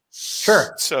check.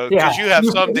 Sure. So because you have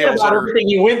some deals that are everything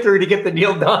you went through to get the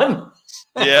deal done.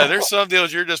 Yeah, there's some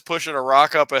deals you're just pushing a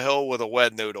rock up a hill with a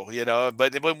wet noodle,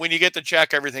 but when you get the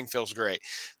check, everything feels great.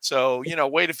 So,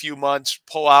 wait a few months,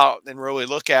 pull out and really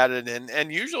look at it.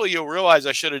 And usually you'll realize,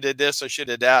 I should have did this, I should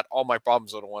have that. All my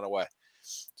problems would have went away.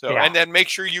 So, and then make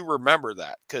sure you remember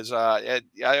that, because I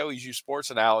always use sports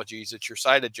analogies. It's your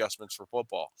side adjustments for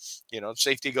football.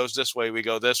 Safety goes this way, we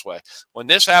go this way. When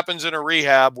this happens in a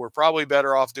rehab, we're probably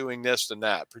better off doing this than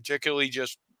that, particularly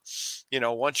just,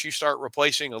 once you start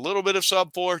replacing a little bit of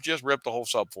sub-4, just rip the whole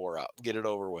sub-4 out and get it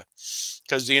over with,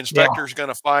 because the inspector's going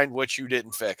to find what you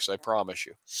didn't fix. I promise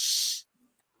you.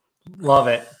 Love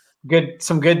it.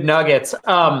 Some good nuggets.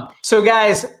 So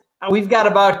guys, we've got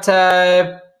about,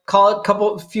 call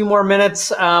it a few more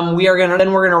minutes. We're going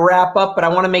to wrap up, but I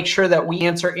want to make sure that we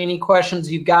answer any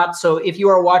questions you've got. So if you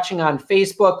are watching on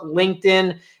Facebook,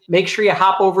 LinkedIn, make sure you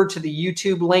hop over to the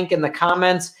YouTube link in the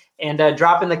comments and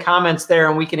drop in the comments there,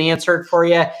 and we can answer it for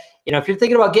you. If you're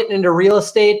thinking about getting into real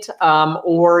estate,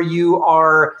 or you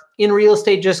are in real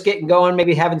estate just getting going,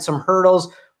 maybe having some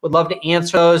hurdles, would love to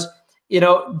answer those.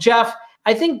 Jeff,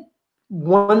 I think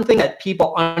one thing that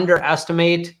people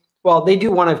underestimate, well, they do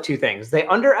one of two things. They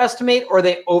underestimate or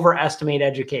they overestimate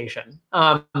education.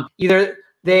 Either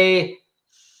they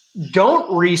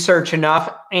don't research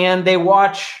enough and they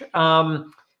watch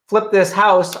Flip This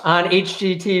House on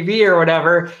HGTV or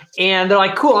whatever, and they're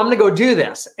like, cool, I'm going to go do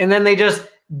this. And then they just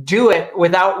do it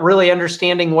without really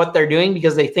understanding what they're doing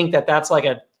because they think that that's like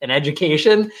an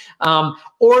education,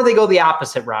 or they go the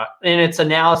opposite route and it's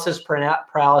analysis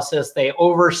paralysis. They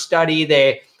overstudy,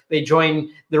 they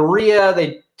join the RIA,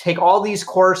 they take all these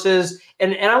courses.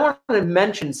 And I want to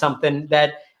mention something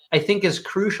that I think is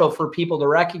crucial for people to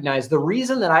recognize. The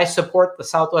reason that I support the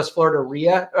Southwest Florida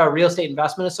RIA, Real Estate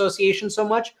Investment Association, so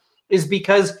much is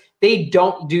because they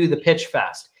don't do the pitch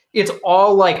fest. It's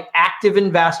all like active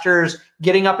investors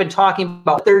getting up and talking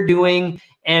about what they're doing.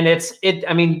 And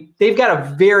I mean, they've got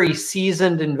a very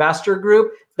seasoned investor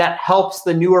group that helps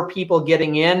the newer people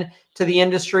getting in to the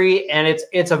industry. And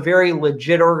it's a very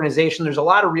legit organization. There's a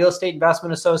lot of real estate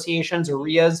investment associations or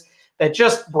RIAs that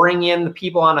just bring in the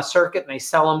people on a circuit and they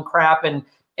sell them crap.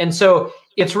 And so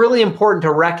it's really important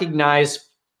to recognize,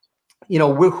 you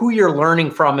know, who you're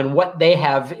learning from and what they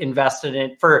have invested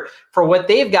in. For what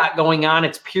they've got going on,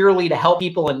 it's purely to help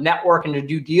people and network and to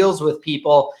do deals with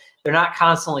people. They're not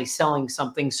constantly selling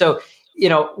something. So, you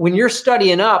know, when you're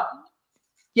studying up,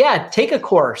 yeah, take a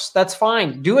course. That's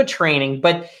fine. Do a training.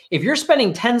 But if you're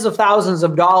spending tens of thousands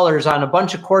of dollars on a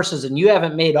bunch of courses and you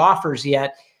haven't made offers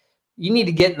yet, you need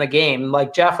to get in the game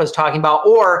like Jeff was talking about.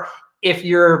 Or if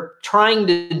you're trying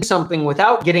to do something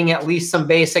without getting at least some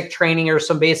basic training or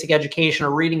some basic education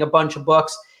or reading a bunch of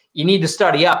books, you need to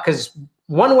study up, because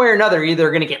one way or another, you're either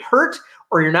going to get hurt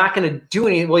or you're not going to do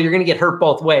anything. Well, you're going to get hurt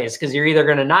both ways, because you're either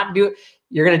going to not do it,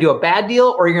 you're going to do a bad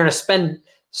deal, or you're going to spend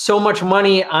so much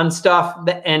money on stuff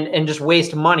and just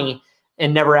waste money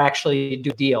and never actually do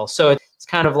a deal. So it's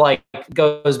kind of like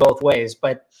goes both ways,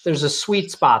 but there's a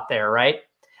sweet spot there, right?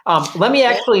 Let me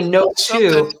actually note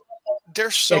too.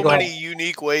 There's so many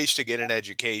unique ways to get an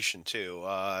education too.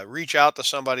 Reach out to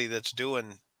somebody that's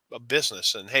doing a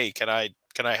business and, hey, can I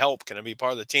help? Can I be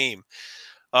part of the team?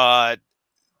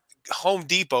 Home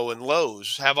Depot and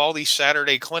Lowe's have all these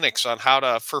Saturday clinics on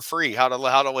for free, how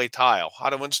to lay tile,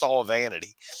 how to install a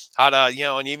vanity, how to, you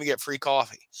know, and you even get free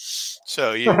coffee.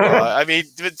 So I mean,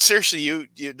 seriously,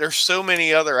 there's so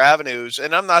many other avenues.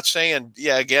 And I'm not saying,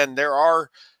 yeah, again, there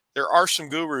are some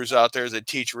gurus out there that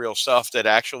teach real stuff that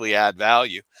actually add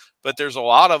value, but there's a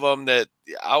lot of them that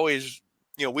always,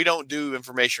 you know, we don't do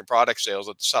information product sales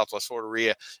at the Southwest Florida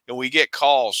RIA, and we get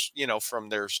calls, you know, from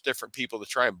there's different people to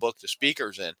try and book the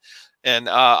speakers in. And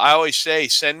I always say,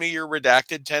 send me your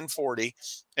redacted 1040.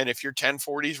 And if your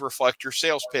 1040s reflect your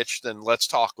sales pitch, then let's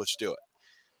talk, let's do it.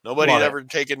 Nobody's ever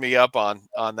taken me up on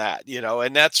that, you know,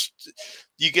 and that's,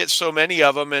 you get so many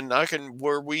of them. And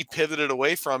where we pivoted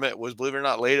away from it was, believe it or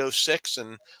not, late 06.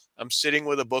 And I'm sitting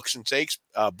with a books and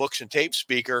tape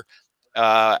speaker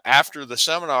after the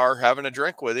seminar, having a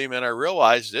drink with him. And I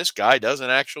realized this guy doesn't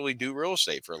actually do real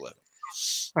estate for a living.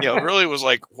 You know, it really was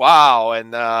like, wow.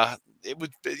 And it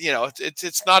would, you know,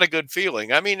 it's not a good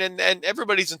feeling. I mean, and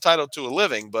everybody's entitled to a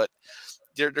living, but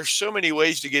there's so many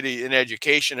ways to get an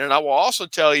education. And I will also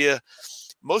tell you,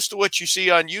 most of what you see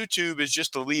on YouTube is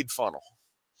just a lead funnel.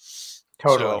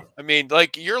 Totally. So, I mean,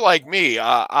 like, you're like me,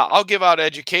 I'll give out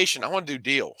education. I want to do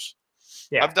deals.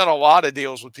 Yeah. I've done a lot of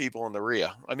deals with people in the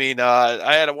RIA. I mean,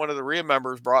 I had one of the RIA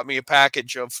members brought me a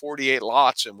package of 48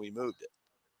 lots and we moved it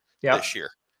this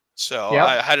year. So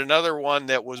I had another one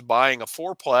that was buying a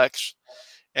fourplex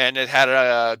and it had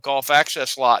a golf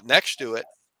access lot next to it.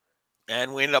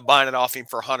 And we ended up buying it off him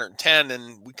for 110,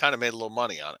 and we kind of made a little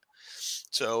money on it.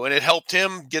 So, and it helped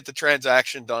him get the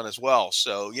transaction done as well.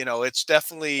 So, you know, it's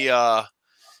definitely, and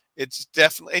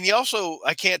you also,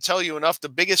 I can't tell you enough, the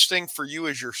biggest thing for you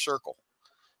is your circle.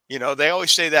 You know, they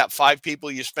always say that 5 people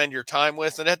you spend your time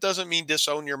with, and that doesn't mean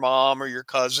disown your mom or your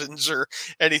cousins or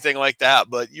anything like that.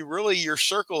 But your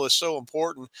circle is so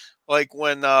important. Like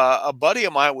when a buddy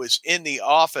of mine was in the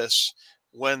office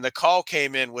when the call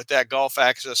came in with that golf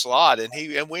access lot, and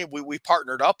we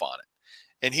partnered up on it.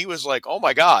 And he was like, oh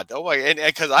my God. Oh my, and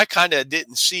because I kind of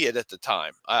didn't see it at the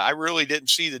time. I really didn't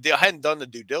see the deal. I hadn't done the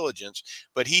due diligence,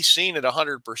 but he's seen it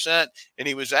 100%. And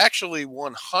he was actually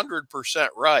 100%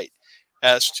 right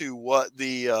as to what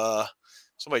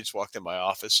somebody just walked in my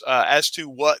office, as to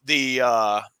what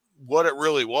it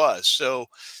really was. So,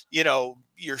 you know,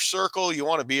 your circle, you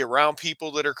want to be around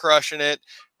people that are crushing it.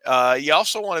 You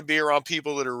also want to be around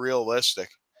people that are realistic.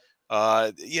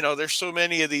 You know, there's so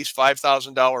many of these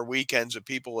 $5,000 weekends that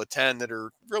people attend that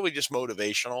are really just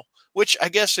motivational, which I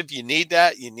guess if you need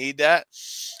that, you need that.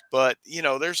 But, you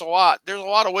know, there's a lot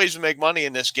of ways to make money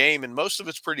in this game, and most of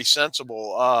it's pretty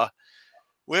sensible.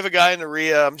 We have a guy in the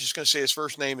RIA. I'm just going to say his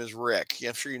first name is Rick.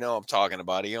 I'm sure you know I'm talking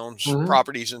about. He owns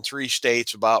properties in 3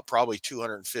 states, about probably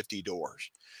 250 doors.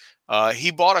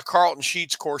 He bought a Carlton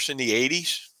Sheets course in the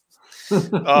 80s.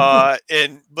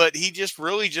 But he just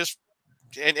really just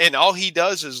and all he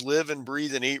does is live and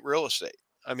breathe and eat real estate.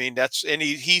 I mean,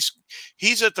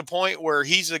 he's at the point where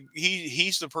he's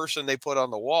the person they put on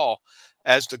the wall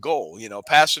as the goal, you know,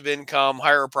 passive income,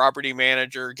 hire a property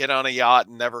manager, get on a yacht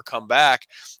and never come back.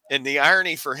 And the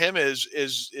irony for him is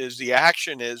the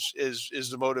action is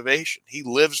the motivation. He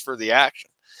lives for the action.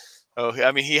 Oh,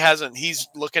 I mean, he's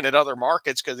looking at other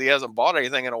markets because he hasn't bought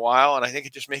anything in a while. And I think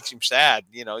it just makes him sad.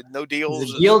 You know, no deals.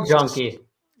 He's a deal junkie.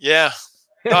 Yeah.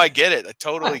 No, I get it. I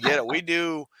totally get it. We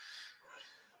do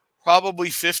probably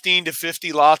 15 to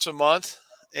 50 lots a month.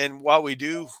 And while we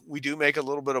do make a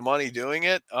little bit of money doing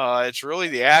it, it's really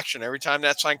the action. Every time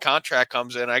that signed contract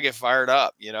comes in, I get fired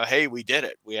up. You know, hey, we did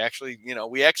it. We actually, you know,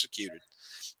 we executed.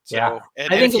 So, yeah.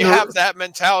 And if you have that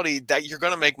mentality, that you're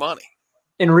going to make money.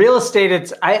 In real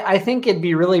estate, I think it'd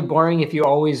be really boring if you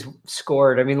always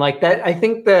scored. I mean, like that. I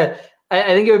think it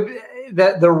would be,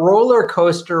 the roller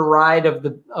coaster ride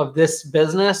of this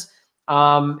business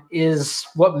is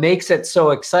what makes it so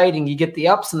exciting. You get the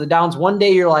ups and the downs. One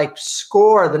day you're like,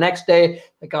 score. The next day,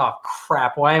 like, oh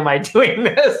crap, why am I doing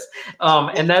this?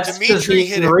 And that's just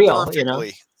being real, you know.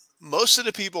 Most of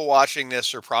the people watching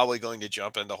this are probably going to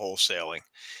jump into wholesaling.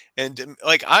 And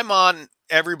like, I'm on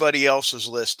everybody else's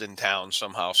list in town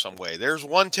somehow, some way. There's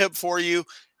one tip for you.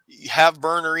 You have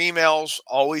burner emails.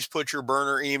 Always put your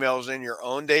burner emails in your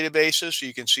own databases so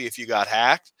you can see if you got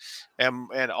hacked,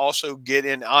 and also get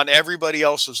in on everybody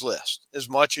else's list as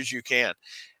much as you can.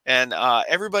 And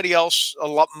everybody else,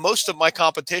 most of my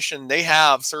competition, they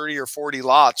have 30 or 40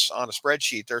 lots on a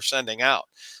spreadsheet they're sending out.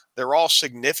 They're all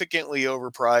significantly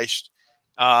overpriced.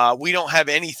 We don't have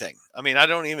anything. I mean, I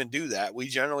don't even do that. We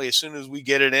generally, as soon as we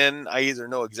get it in, I either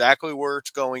know exactly where it's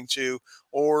going to,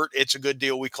 or it's a good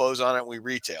deal. We close on it and we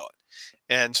retail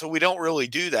it. And so we don't really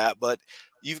do that. But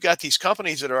you've got these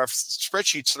companies that are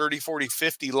spreadsheets 30, 40,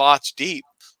 50 lots deep,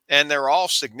 and they're all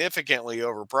significantly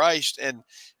overpriced. And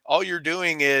all you're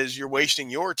doing is you're wasting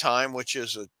your time, which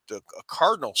is a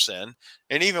cardinal sin.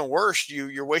 And even worse,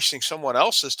 you're wasting someone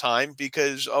else's time,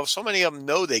 because so many of them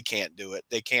know they can't do it.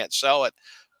 They can't sell it,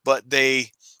 but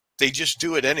they just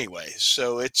do it anyways.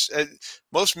 So it's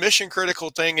most mission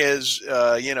critical thing is,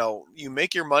 you know, you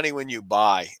make your money when you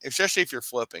buy, especially if you're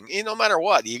flipping, no matter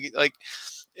what. You like,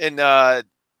 and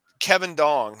Kevin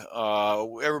Dong,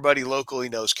 everybody locally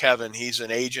knows Kevin. He's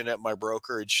an agent at my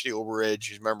brokerage, Steel Bridge.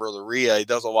 He's a member of the RIA. He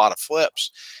does a lot of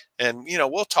flips, and, you know,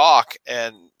 we'll talk,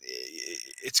 and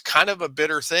it's kind of a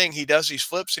bitter thing. He does these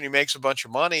flips and he makes a bunch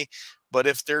of money, but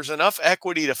if there's enough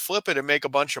equity to flip it and make a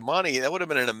bunch of money, that would have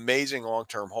been an amazing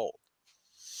long-term hold.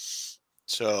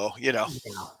 So, you know,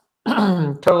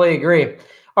 totally agree.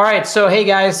 All right. So, hey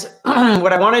guys,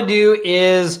 what I want to do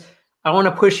is I want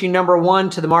to push you, number one,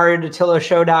 to the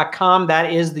MarioDattiloShow.com.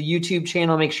 That is the YouTube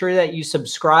channel. Make sure that you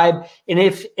subscribe. And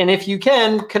if you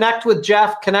can, connect with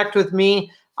Jeff, connect with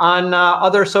me on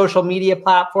other social media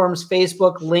platforms,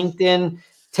 Facebook, LinkedIn,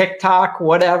 TikTok,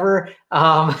 whatever.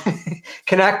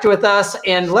 Connect with us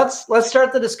and let's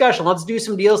start the discussion. Let's do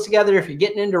some deals together. If you're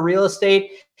getting into real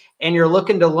estate and you're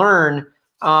looking to learn,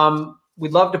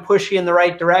 we'd love to push you in the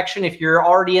right direction. If you're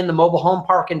already in the mobile home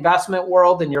park investment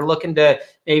world and you're looking to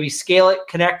maybe scale it,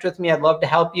 connect with me. I'd love to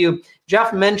help you.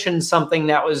 Jeff mentioned something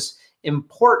that was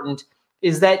important,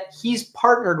 is that he's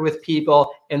partnered with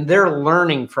people and they're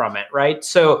learning from it, right?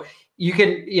 So you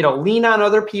can, you know, lean on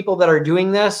other people that are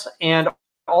doing this and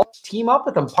all team up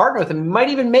with them, partner with them. You might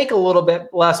even make a little bit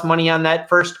less money on that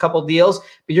first couple deals,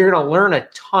 but you're going to learn a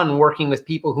ton working with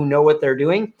people who know what they're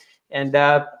doing. And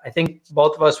I think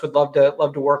both of us would love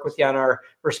to work with you on our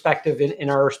respective in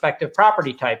our respective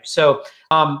property types. So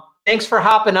thanks for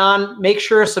hopping on. Make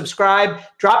sure to subscribe.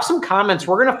 Drop some comments.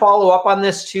 We're going to follow up on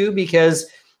this too, because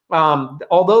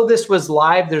although this was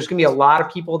live, there's going to be a lot of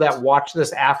people that watch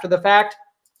this after the fact.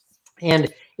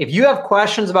 And if you have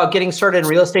questions about getting started in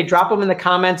real estate, drop them in the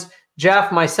comments.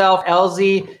 Jeff, myself,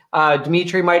 LZ,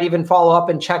 Dimitri might even follow up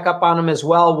and check up on them as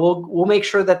well. We'll make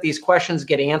sure that these questions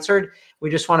get answered. We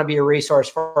just want to be a resource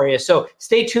for you. So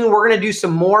stay tuned. We're going to do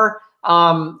some more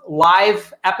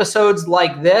live episodes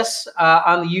like this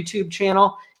on the YouTube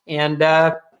channel, and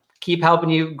keep helping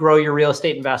you grow your real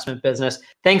estate investment business.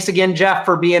 Thanks again, Jeff,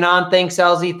 for being on. Thanks,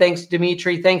 LZ. Thanks,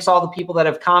 Dimitri. Thanks all the people that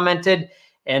have commented,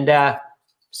 and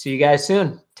see you guys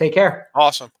soon. Take care.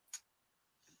 Awesome.